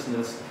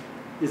 consciousness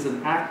is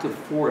an active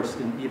force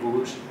in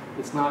evolution.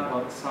 It's not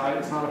outside,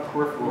 it's not a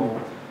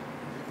peripheral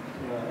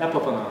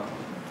epiphenomenon.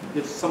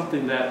 It's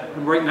something that,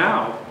 and right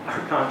now, our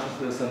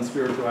consciousness and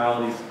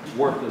spirituality,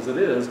 work as it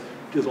is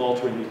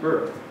altering the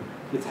Earth.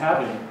 It's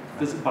having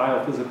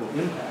biophysical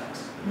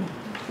impacts.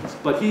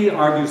 But he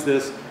argues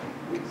this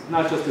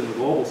not just in the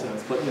global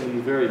sense, but in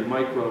the very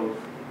micro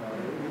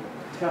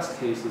test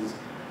cases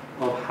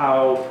of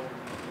how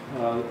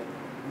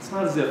it's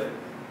not as if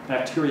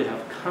bacteria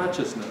have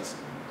consciousness,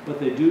 but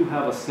they do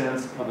have a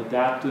sense of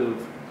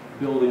adaptive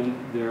building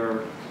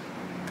their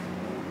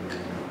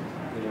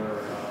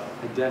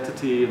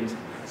identity, and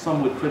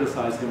some would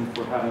criticize him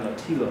for having a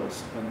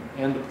telos, an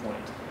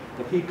endpoint.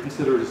 But he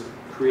considers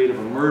creative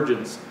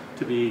emergence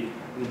to be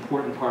an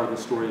important part of the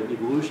story of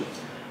evolution,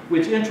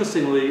 which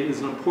interestingly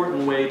is an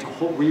important way to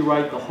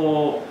rewrite the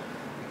whole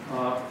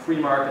free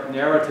market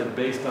narrative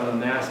based on a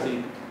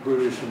nasty,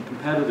 brutish, and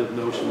competitive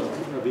notion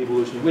of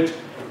evolution, which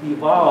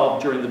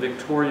evolved during the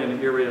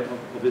Victorian era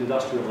of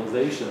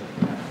industrialization,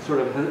 sort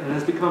of, and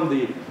has become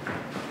the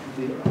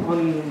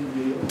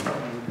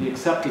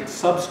accepted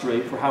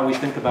substrate for how we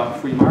think about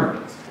free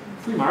markets.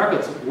 Free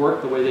markets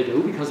work the way they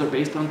do because they're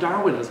based on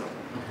Darwinism.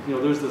 You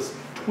know, there's this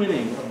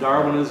twinning of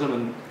Darwinism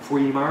and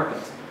free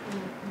markets.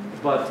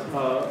 But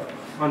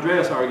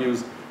Andreas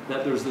argues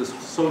that there's this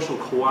social,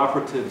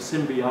 cooperative,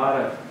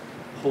 symbiotic,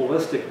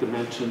 holistic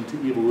dimension to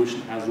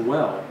evolution as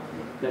well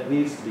that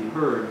needs to be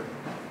heard.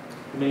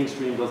 The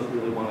mainstream doesn't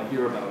really want to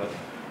hear about it.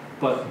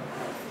 But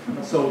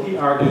so he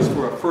argues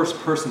for a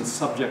first-person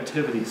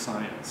subjectivity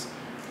science,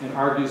 and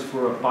argues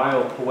for a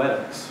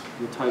biopoetics,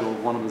 the title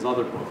of one of his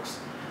other books,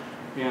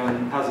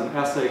 and has an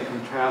essay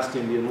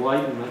contrasting the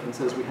Enlightenment and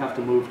says we have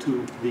to move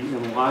to the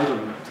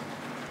Enlivenment.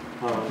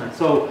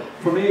 So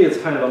for me, it's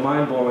kind of a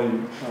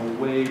mind-blowing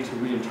way to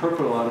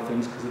reinterpret a lot of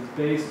things because it's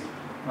based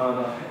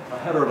on a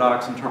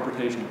heterodox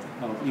interpretation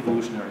of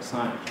evolutionary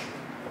science.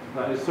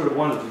 I sort of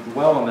wanted to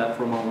dwell on that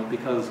for a moment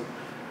because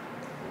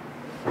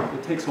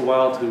it takes a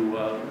while to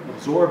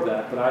absorb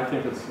that, but I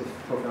think it's of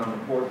profound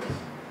importance.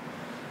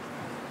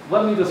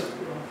 Let me just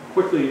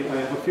quickly, I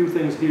have a few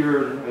things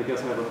here, and I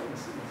guess I have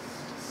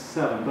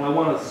 7, but I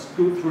want to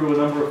scoot through a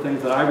number of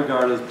things that I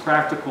regard as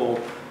practical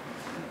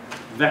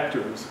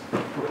vectors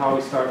for how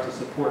we start to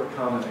support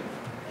commenting.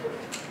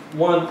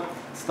 One,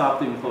 stop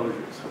the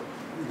enclosures.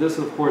 This,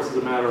 of course, is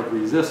a matter of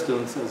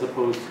resistance as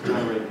opposed to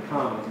generating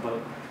comments, but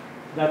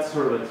that's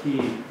sort of a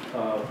key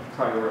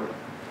priority.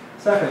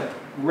 Second,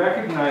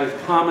 recognize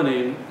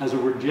commenting as a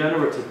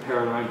regenerative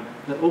paradigm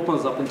that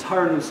opens up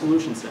entire new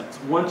solution sets.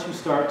 Once you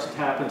start to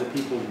tap into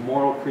people's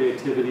moral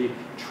creativity,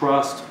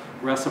 trust,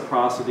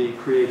 reciprocity,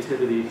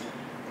 creativity,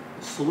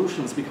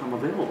 solutions become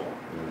available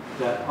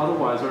that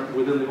otherwise aren't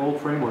within the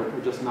old framework,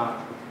 are just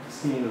not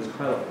seen as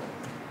credible.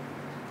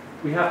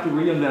 We have to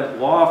reinvent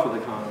law for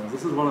the commons.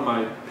 This is one of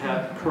my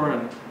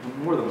current,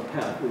 more than a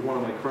pet, one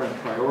of my current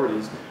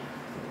priorities.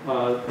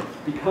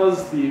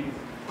 Because the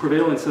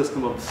prevailing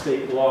system of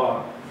state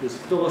law is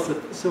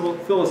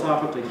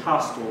philosophically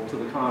hostile to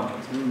the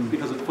commons,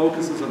 because it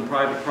focuses on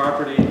private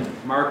property,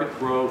 market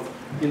growth,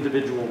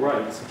 individual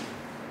rights,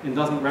 and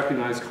doesn't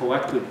recognize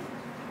collective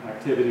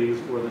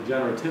activities or the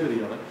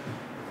generativity of it.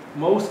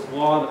 Most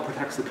law that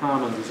protects the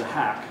commons is a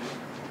hack.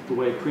 The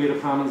way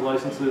Creative Commons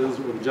licenses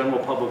or the general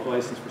public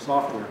license for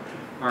software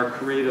are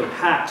creative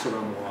hacks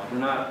around the law. They're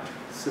not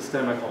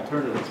systemic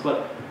alternatives.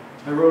 But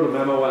I wrote a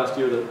memo last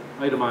year that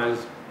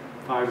itemized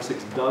 5 or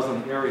 6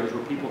 dozen areas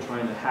where people are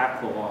trying to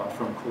hack the law,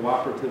 from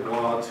cooperative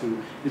law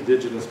to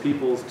indigenous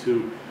peoples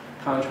to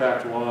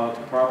contract law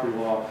to property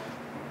law.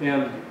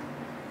 And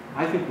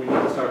I think we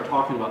need to start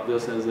talking about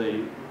this as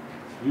a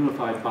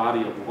unified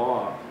body of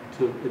law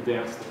to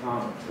advance the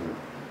commons.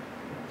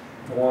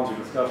 A longer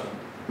discussion.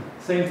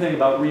 Same thing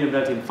about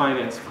reinventing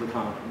finance for the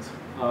commons.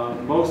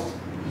 Most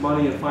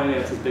money in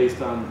finance is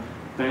based on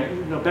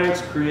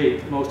banks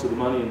create most of the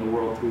money in the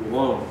world through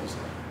loans.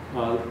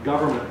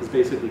 Government has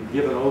basically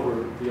given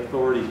over the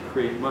authority to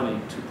create money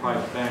to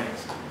private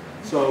banks.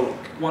 So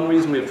one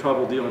reason we have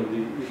trouble dealing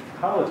with the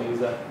ecology is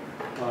that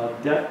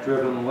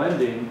debt-driven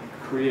lending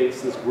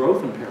creates this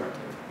growth imperative.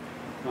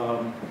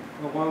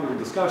 A longer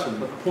discussion,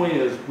 but the point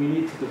is we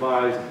need to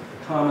devise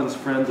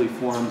commons-friendly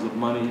forms of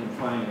money and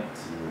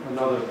finance.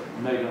 Another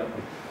mega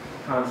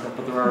concept,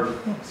 but there are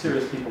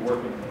serious people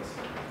working on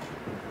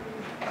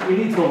this. We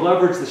need to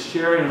leverage the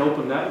sharing and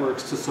open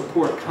networks to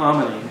support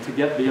commenting, to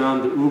get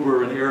beyond the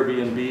Uber and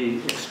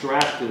Airbnb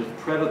extractive,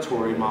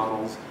 predatory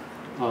models,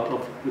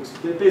 of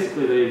which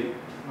basically they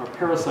are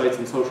parasites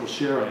in social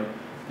sharing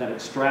that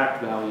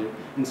extract value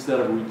instead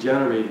of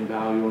regenerating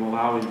value and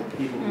allowing the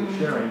people who are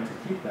sharing to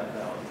keep that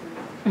value.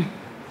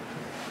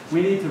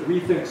 We need to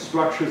rethink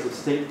structures of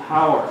state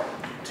power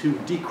to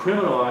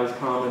decriminalize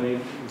commenting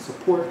and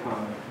support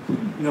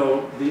commenting. You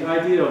know, the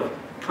idea of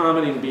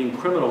commenting being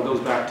criminal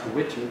goes back to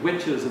witches.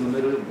 Witches in the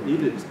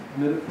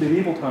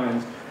medieval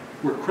times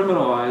were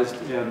criminalized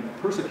and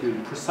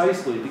persecuted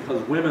precisely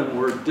because women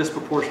were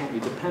disproportionately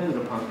dependent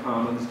upon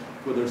commons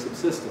for their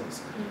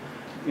subsistence.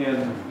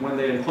 And when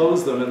they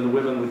enclosed them and the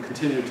women would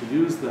continue to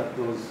use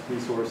those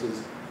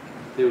resources,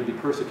 they would be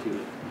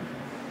persecuted.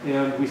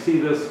 And we see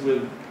this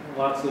with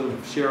lots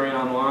of sharing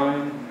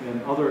online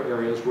and other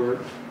areas where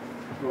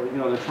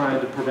they're trying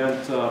to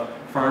prevent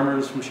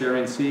farmers from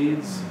sharing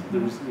seeds.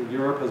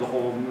 Europe has a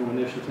whole new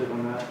initiative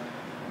on that.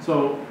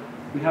 So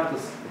we have to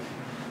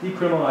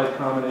decriminalize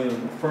commenting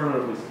and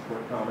affirmatively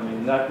support commenting,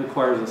 and that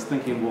requires us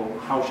thinking, well,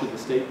 how should the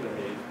state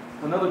behave?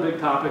 Another big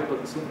topic, but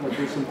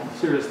there's some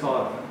serious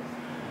thought on it.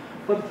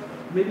 But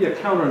maybe a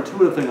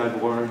counterintuitive thing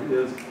I've learned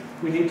is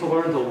we need to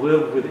learn to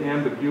live with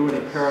ambiguity,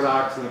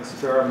 paradox, and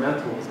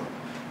experimentalism,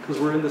 because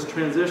we're in this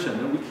transition,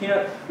 and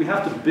we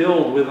have to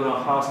build within a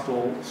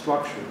hostile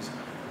structures.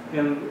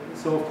 And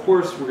so, of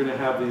course, we're going to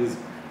have these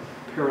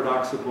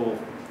paradoxical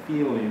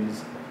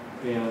feelings,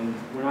 and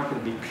we're not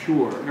going to be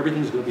pure.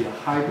 Everything's going to be a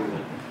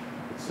hybrid.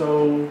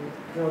 So,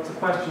 it's a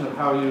question of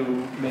how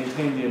you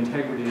maintain the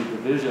integrity of the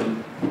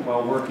vision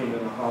while working in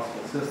a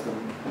hostile system,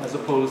 as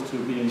opposed to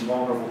being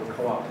vulnerable to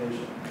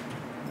co-optation.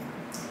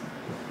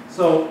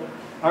 So,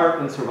 art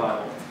and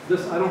survival.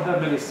 I don't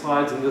have many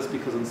slides in this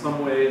because in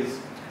some ways,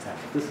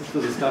 this is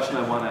the discussion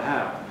I want to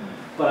have.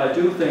 But I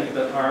do think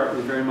that art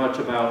is very much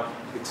about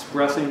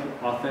expressing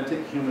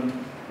authentic human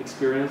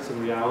experience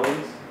and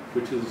realities,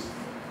 which is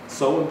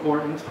so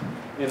important,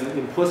 and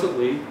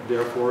implicitly,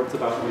 therefore, it's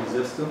about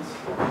resistance.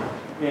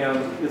 And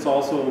it's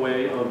also a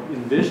way of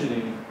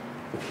envisioning,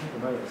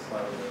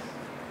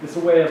 it's a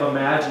way of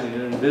imagining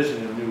and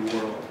envisioning a new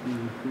world.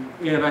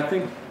 Mm-hmm. And I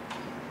think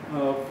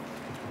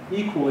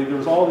equally,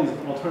 there's all these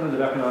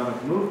alternative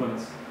economic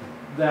movements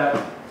that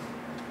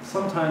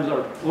sometimes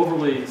are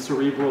overly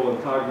cerebral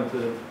and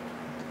cognitive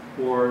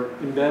or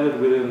embedded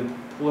within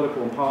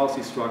political and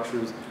policy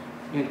structures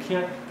and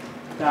can't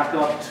back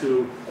up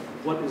to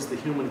what is the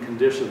human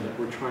condition that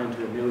we're trying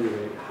to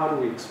ameliorate. How do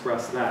we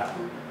express that?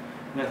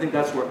 And I think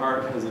that's where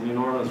art has an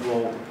enormous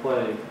role to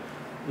play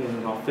in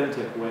an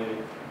authentic way.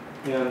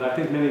 And I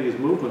think many of these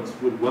movements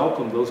would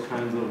welcome those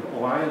kinds of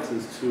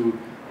alliances to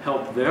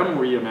help them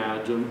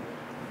reimagine,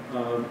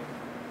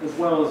 as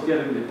well as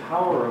getting the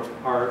power of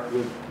art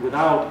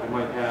without, I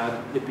might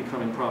add, it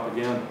becoming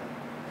propaganda.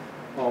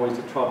 Always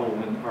the trouble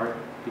when art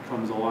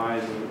becomes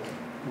alive or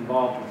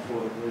involved in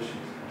political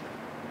issues.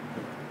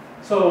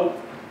 So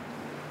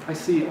I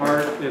see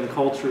art and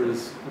culture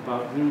as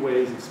about new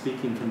ways of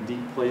speaking from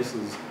deep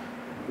places,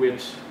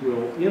 which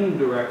will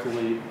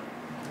indirectly,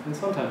 and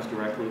sometimes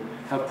directly,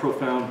 have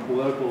profound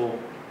political,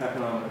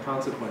 economic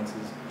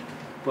consequences.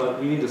 But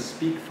we need to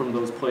speak from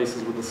those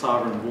places with a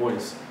sovereign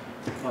voice.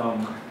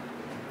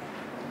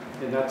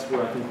 And that's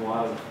where I think a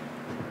lot of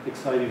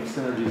exciting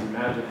synergies and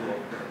magic will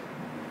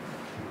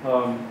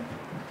occur.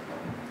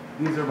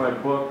 These are my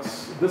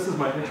books. This is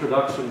my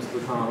introduction to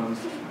the Commons,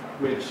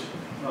 which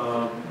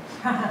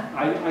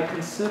I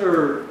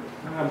consider,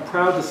 I'm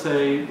proud to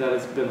say that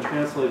it's been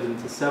translated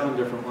into 7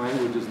 different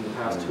languages in the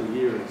past 2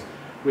 years,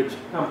 which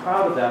I'm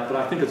proud of that, but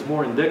I think it's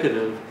more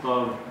indicative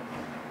of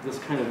this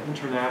kind of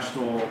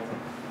international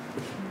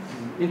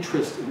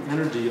interest and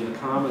energy in the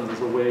Commons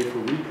as a way for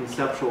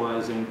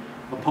reconceptualizing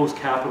a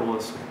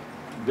post-capitalist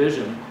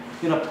vision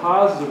in a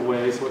positive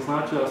way, so it's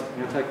not just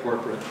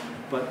anti-corporate,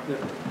 but in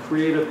a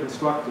creative,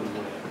 constructive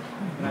way.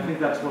 And I think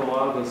that's what a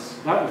lot of us,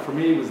 that for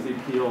me was the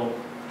appeal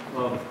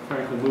of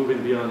frankly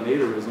moving beyond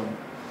nativism,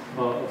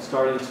 of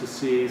starting to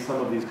see some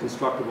of these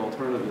constructive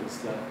alternatives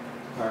that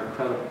are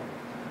credible.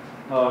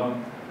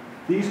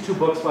 These 2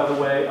 books, by the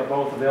way, are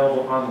both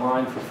available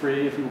online for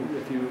free if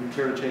you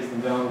care to chase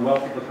them down,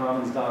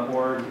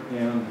 wealthofthecommons.org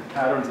and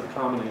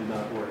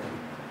patternsofcommoning.org.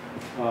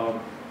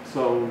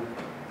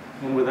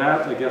 And with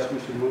that, I guess we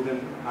should move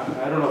in.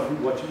 I don't know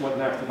what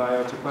next, if I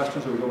answer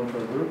questions or we go into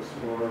our groups,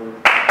 or...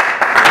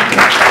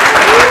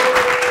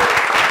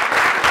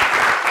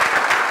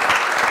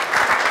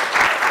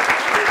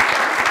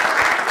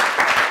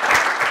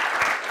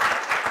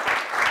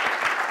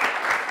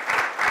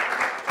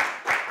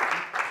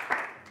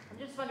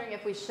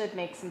 We should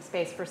make some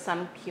space for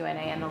some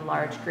Q&A in a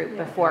large group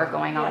before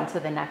going on to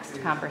the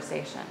next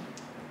conversation.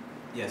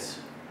 Yes.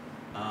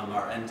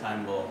 Our end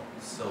time will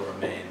still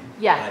remain.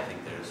 Yeah. But I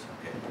think there's,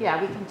 okay. Yeah,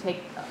 we can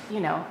take,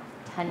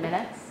 10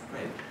 minutes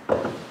Great.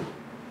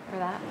 for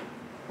that.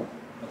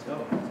 Let's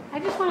go. I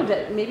just wanted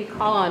to maybe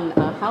call on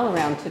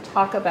HowlRound to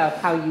talk about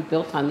how you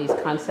built on these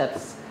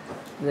concepts,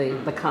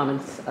 the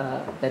commons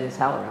that is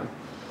HowlRound.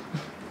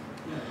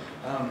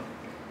 Yeah.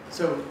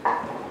 So,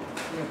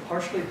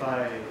 partially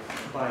by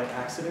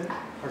accident,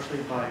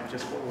 partially by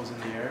just what was in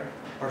the air,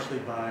 partially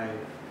by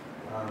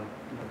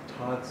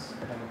Todd's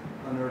kind of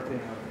unearthing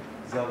of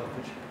Zelda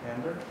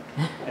Fitzpander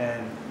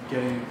and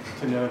getting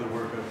to know the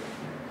work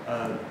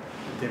of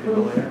David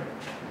Bollier.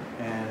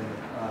 And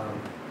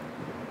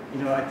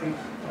I think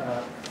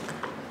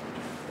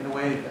in a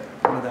way,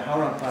 the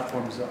HowlRound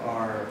platforms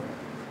are,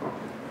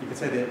 you could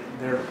say that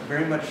they're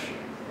very much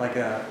like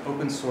an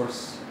open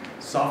source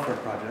software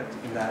project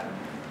in that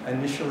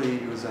initially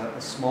it was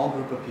a small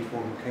group of people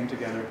who came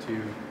together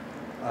to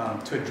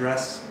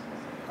address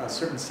a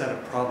certain set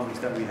of problems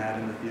that we had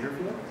in the theater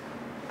field.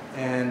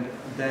 And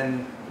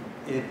then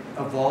it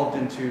evolved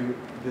into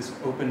this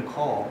open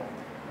call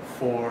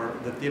for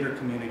the theater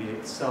community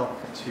itself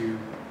to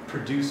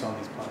produce on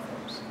these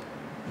platforms.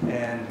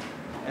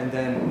 And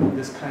then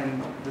this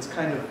kind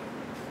of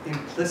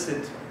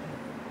implicit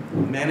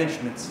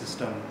management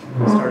system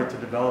started to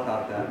develop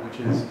out of that, which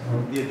is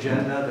the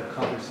agenda, the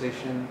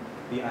conversation,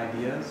 the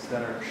ideas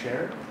that are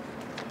shared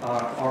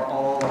are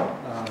all,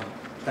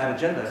 that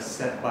agenda is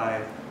set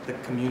by the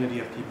community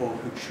of people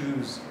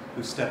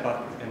who step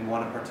up and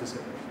want to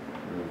participate.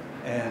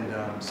 And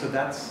so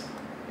that's,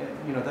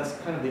 that's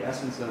kind of the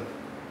essence of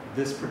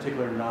this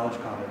particular knowledge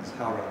commons,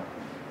 HowlRound.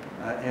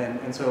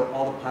 And so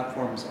all the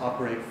platforms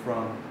operate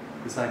from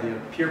this idea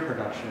of peer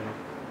production,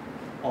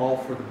 all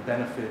for the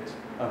benefit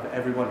of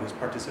everyone who's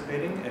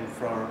participating and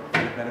for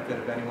the benefit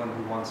of anyone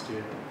who wants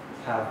to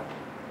have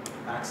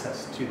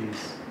access to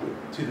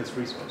this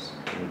resource.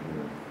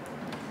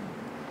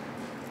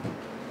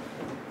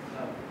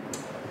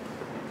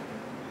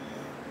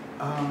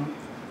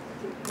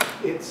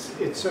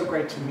 It's so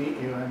great to meet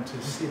you and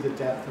to see the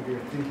depth of your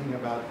thinking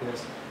about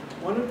this.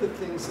 One of the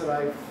things that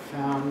I've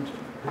found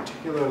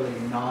particularly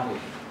naughty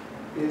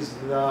is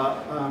the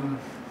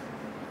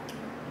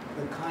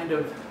kind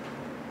of,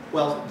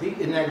 well, the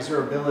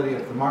inexorability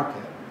of the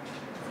market,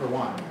 for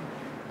one,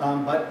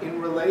 but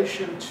in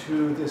relation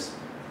to this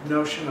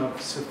notion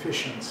of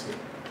sufficiency.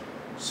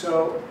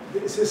 So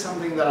this is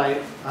something that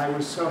I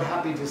was so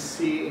happy to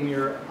see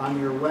on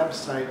your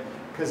website,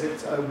 because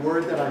it's a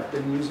word that I've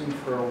been using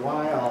for a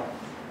while,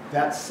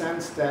 that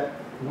sense that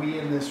we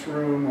in this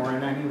room or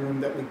in any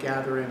room that we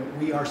gather in,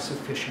 we are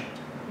sufficient.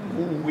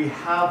 Mm-hmm. We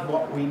have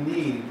what we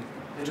need.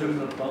 And there's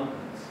an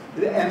abundance.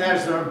 And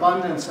there's an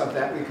abundance of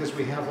that because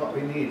we have what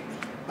we need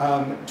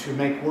to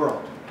make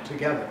world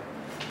together.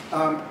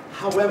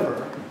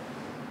 However,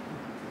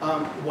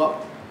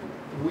 what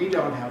we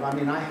don't have, I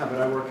mean, I have it,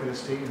 I work at a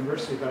state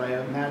university, but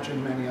I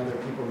imagine many other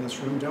people in this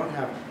room don't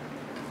have,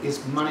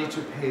 is money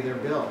to pay their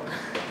bills.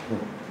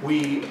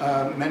 We,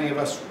 many of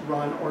us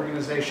run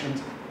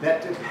organizations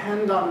that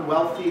depend on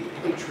wealthy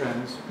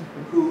patrons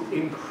who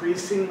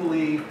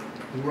increasingly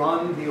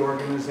run the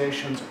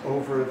organizations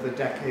over the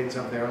decades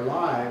of their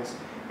lives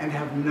and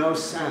have no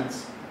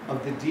sense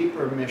of the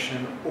deeper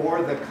mission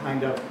or the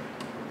kind of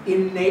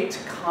innate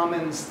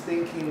commons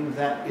thinking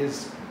that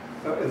is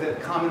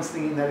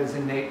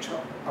innate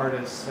to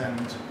artists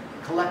and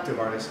collective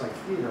artists like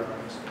theater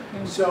artists.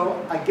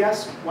 So I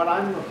guess what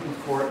I'm looking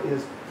for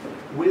is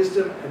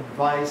wisdom,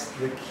 advice,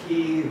 the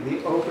key,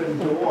 the open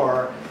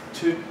door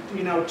to,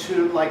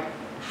 to like,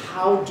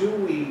 how do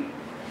we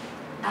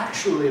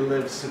actually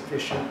live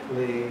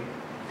sufficiently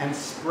and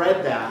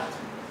spread that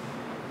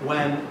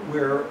when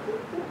we're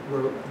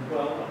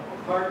well,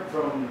 apart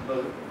from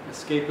the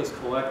escapist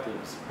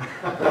collectives,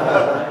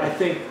 I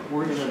think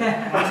we're in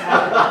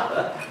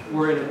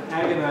an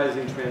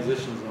agonizing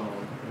transition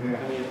zone. Yeah.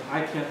 I mean,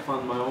 I can't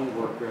fund my own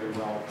work very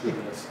well through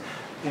this.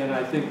 And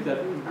I think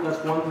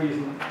that's one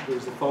reason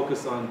there's a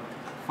focus on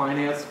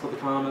finance for the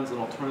commons and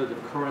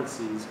alternative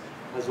currencies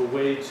as a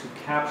way to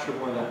capture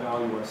more of that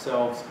value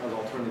ourselves as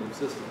alternative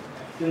systems.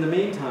 In the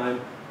meantime,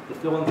 the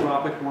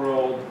philanthropic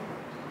world,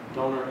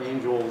 donor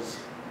angels,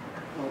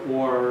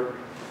 or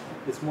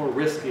it's more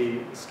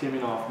risky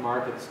skimming off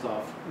market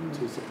stuff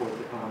to support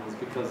the commons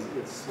because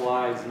it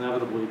slides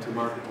inevitably to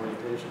market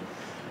orientation.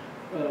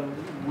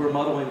 We're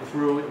muddling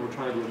through it and we're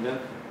trying to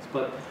invent things.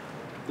 But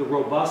the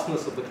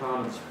robustness of the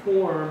commons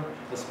form,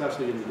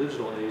 especially in the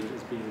digital age,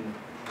 is being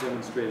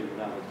demonstrated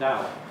without a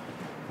doubt.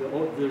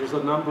 There's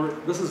a number,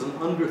 this is an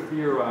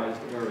under-theorized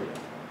area.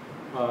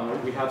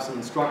 We have some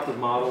instructive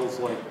models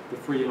like the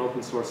free and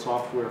open source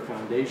software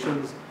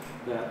foundations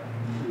that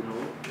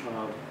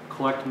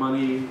collect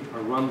money,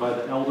 are run by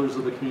the elders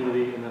of the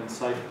community, and then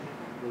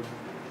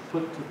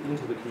put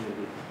into the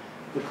community.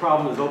 The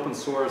problem is open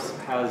source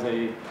has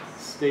a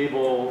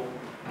stable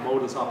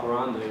modus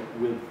operandi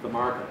with the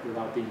market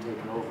without being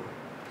taken over.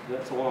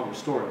 That's a longer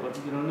story, but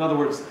in other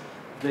words,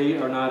 they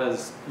are not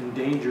as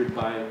endangered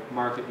by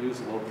market use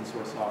of open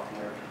source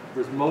software,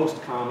 whereas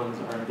most commons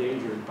are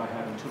endangered by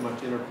having too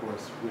much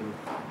intercourse with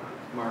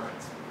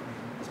markets,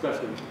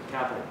 especially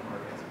capital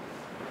markets.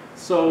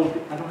 So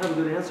I don't have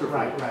a good answer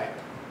for you. Right.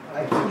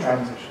 I can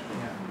transition.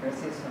 Can I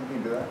say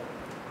something to that?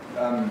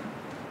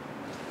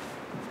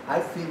 I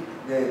think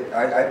that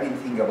I've been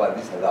thinking about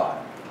this a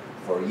lot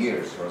for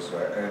years or so,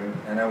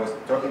 and I was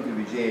talking to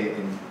Vijay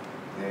in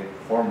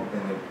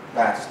the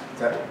past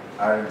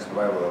Iron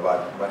Survival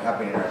about what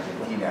happened in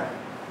Argentina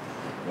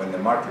when the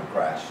market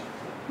crashed,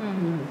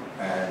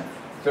 and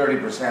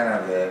 30%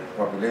 of the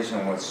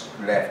population was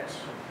left,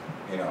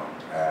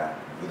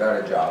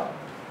 without a job.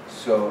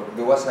 So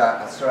there was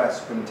a sort of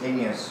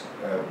spontaneous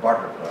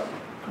barter club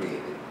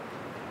created,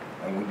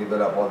 and we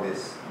developed all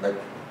this, like,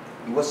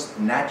 it was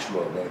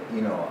natural that,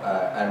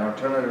 an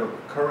alternative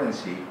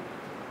currency,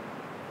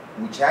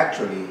 which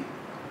actually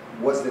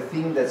was the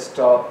thing that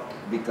stopped,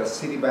 because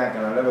Citibank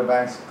and other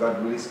banks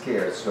got really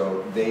scared,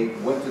 so they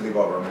went to the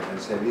government and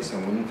said,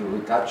 listen, we need to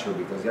recapture,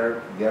 because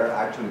they're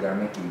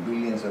making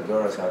billions of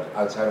dollars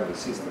outside of the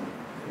system.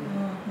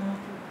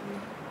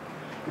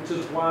 Which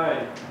is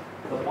why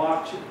the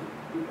blockchain,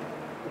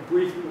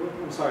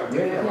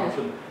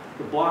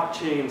 the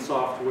blockchain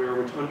software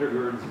which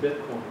undergirds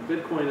Bitcoin.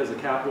 Bitcoin is a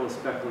capitalist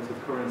speculative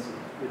currency.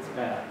 It's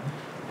bad.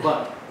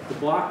 But the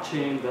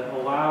blockchain that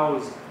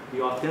allows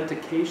the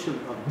authentication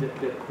of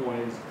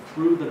Bitcoins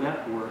through the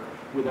network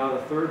without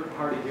a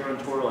third-party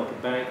guarantor like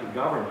a bank or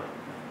government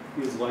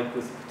is like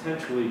this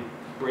potentially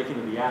breaking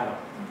of the atom.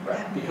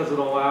 Right. Because it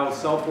allows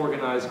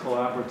self-organized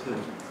collaborative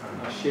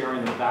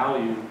sharing of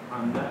value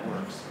on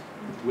networks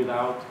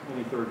without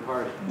any third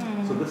party.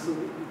 So this is,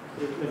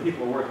 and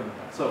people are working on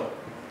that. So,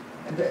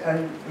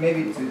 And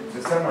maybe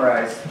to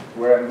summarize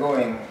where I'm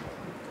going,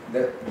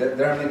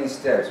 there are many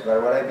steps,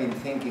 but what I've been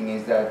thinking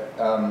is that,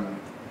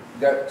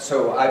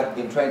 so I've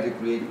been trying to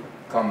create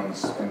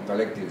commons and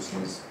collectives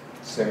since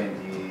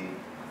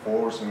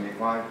 74,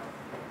 75,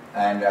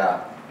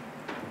 and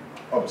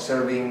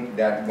observing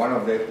that one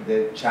of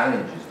the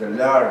challenges,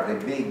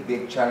 the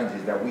big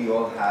challenges that we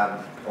all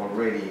have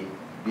already,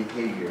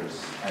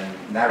 behaviors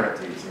and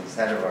narratives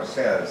inside of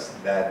ourselves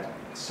that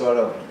sort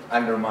of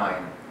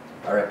undermine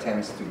our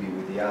attempts to be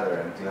with the other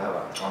and to have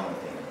a common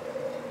thing.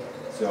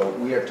 So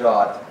we are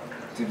taught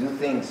to do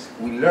things,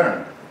 we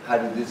learn how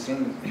to do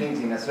things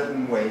in a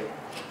certain way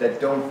that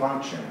don't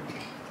function.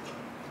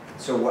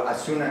 So as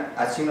soon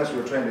as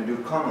we're trying to do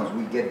commons,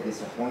 we get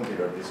disappointed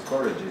or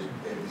discouraged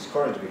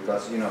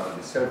because, you know,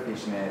 the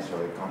selfishness or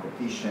the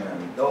competition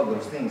and all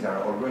those things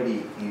are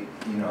already,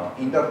 you know,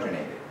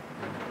 indoctrinated.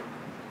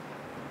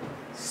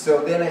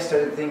 So then I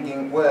started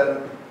thinking,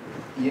 well,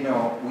 you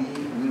know, we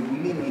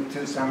really need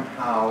to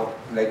somehow,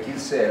 like you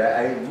said,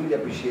 I really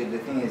appreciate the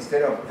thing,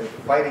 instead of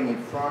fighting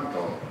in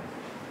frontal,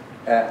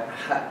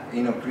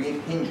 you know,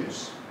 create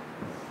hinges,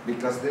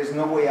 because there's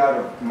no way out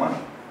of money,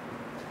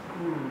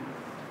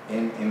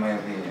 in my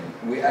opinion.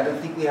 I don't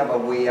think we have a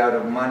way out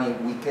of money.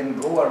 We can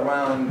go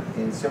around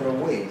in several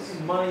ways.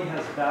 money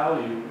has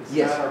value. It's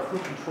Yes. matter of who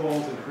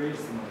controls and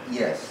creates the money.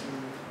 Yes,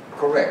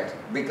 correct.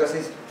 Because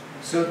it's,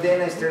 so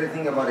then I started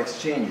thinking about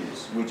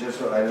exchanges, which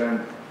also I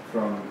learned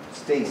from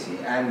Stacy,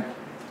 and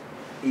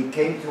it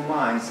came to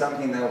mind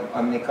something that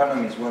an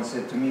economist once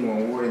said to me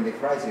when we were in the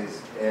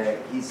crisis.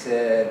 He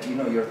said, you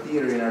know, your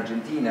theater in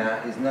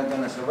Argentina is not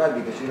going to survive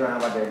because you don't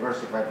have a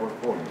diversified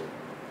portfolio.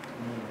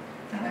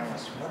 And I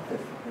was, what the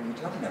fuck are you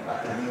talking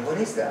about? I mean, what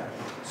is that?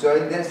 So I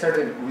then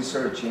started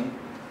researching,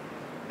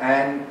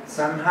 and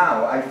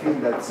somehow I feel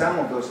that some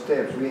of those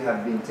steps we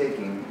have been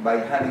taking by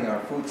having our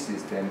food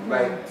system,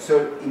 by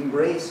so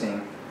embracing,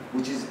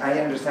 which is, I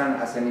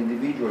understand as an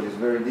individual is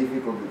very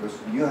difficult because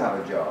you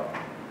have a job.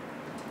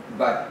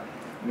 But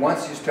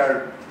once you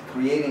start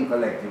creating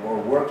collective or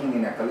working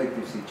in a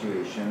collective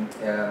situation,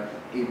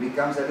 it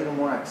becomes a little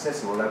more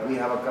accessible. Like we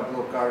have a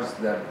couple of cars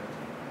that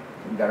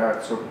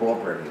are so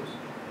cooperatives.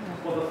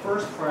 Well, the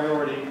first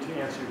priority,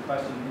 to answer your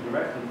question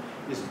directly,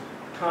 is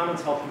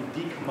commons help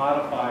you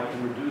decommodify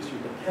and reduce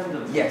your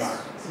dependence Yes. on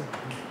markets.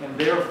 And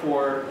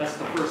therefore, that's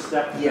the first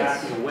step to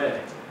Yes. backing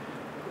away.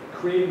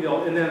 Creating the,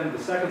 and then the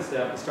second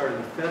step is starting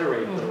to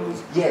federate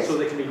those Yes. so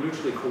they can be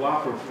mutually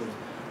cooperative.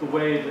 The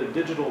way the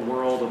digital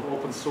world of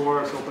open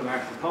source, open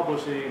access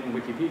publishing, and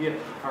Wikipedia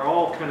are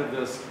all kind of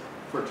this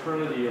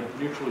fraternity of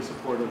mutually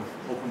supportive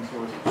open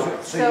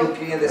source. So you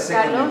create the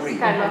second degree.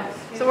 Carlos.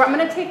 So I'm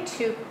going to take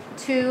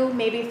two,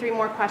 maybe three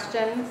more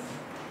questions,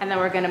 and then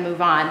we're going to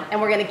move on. And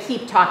we're going to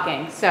keep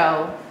talking.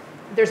 So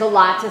there's a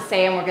lot to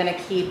say, and we're going to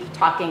keep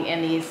talking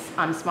in these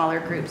smaller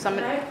groups. Can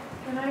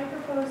I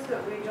propose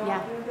that we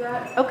don't do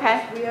that?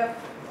 Okay. We have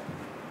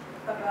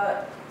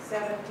about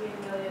 17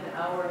 million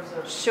hours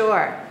of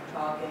Sure.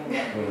 talking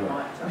that we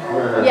want to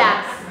all.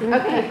 Yes.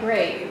 Okay,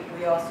 great.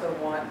 We also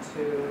want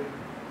to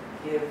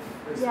give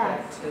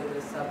respect to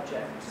the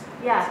subject.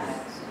 Yes.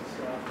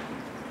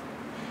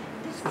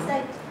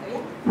 So.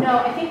 No,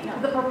 I think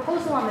the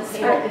proposal on the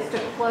table is to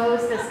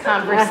close this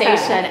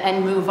conversation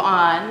and move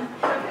on.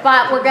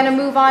 But we're going to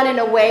move on in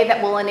a way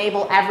that will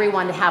enable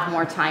everyone to have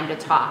more time to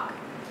talk.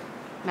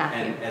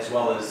 Matthew. And as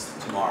well as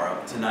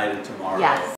tomorrow, tonight and tomorrow. Yes.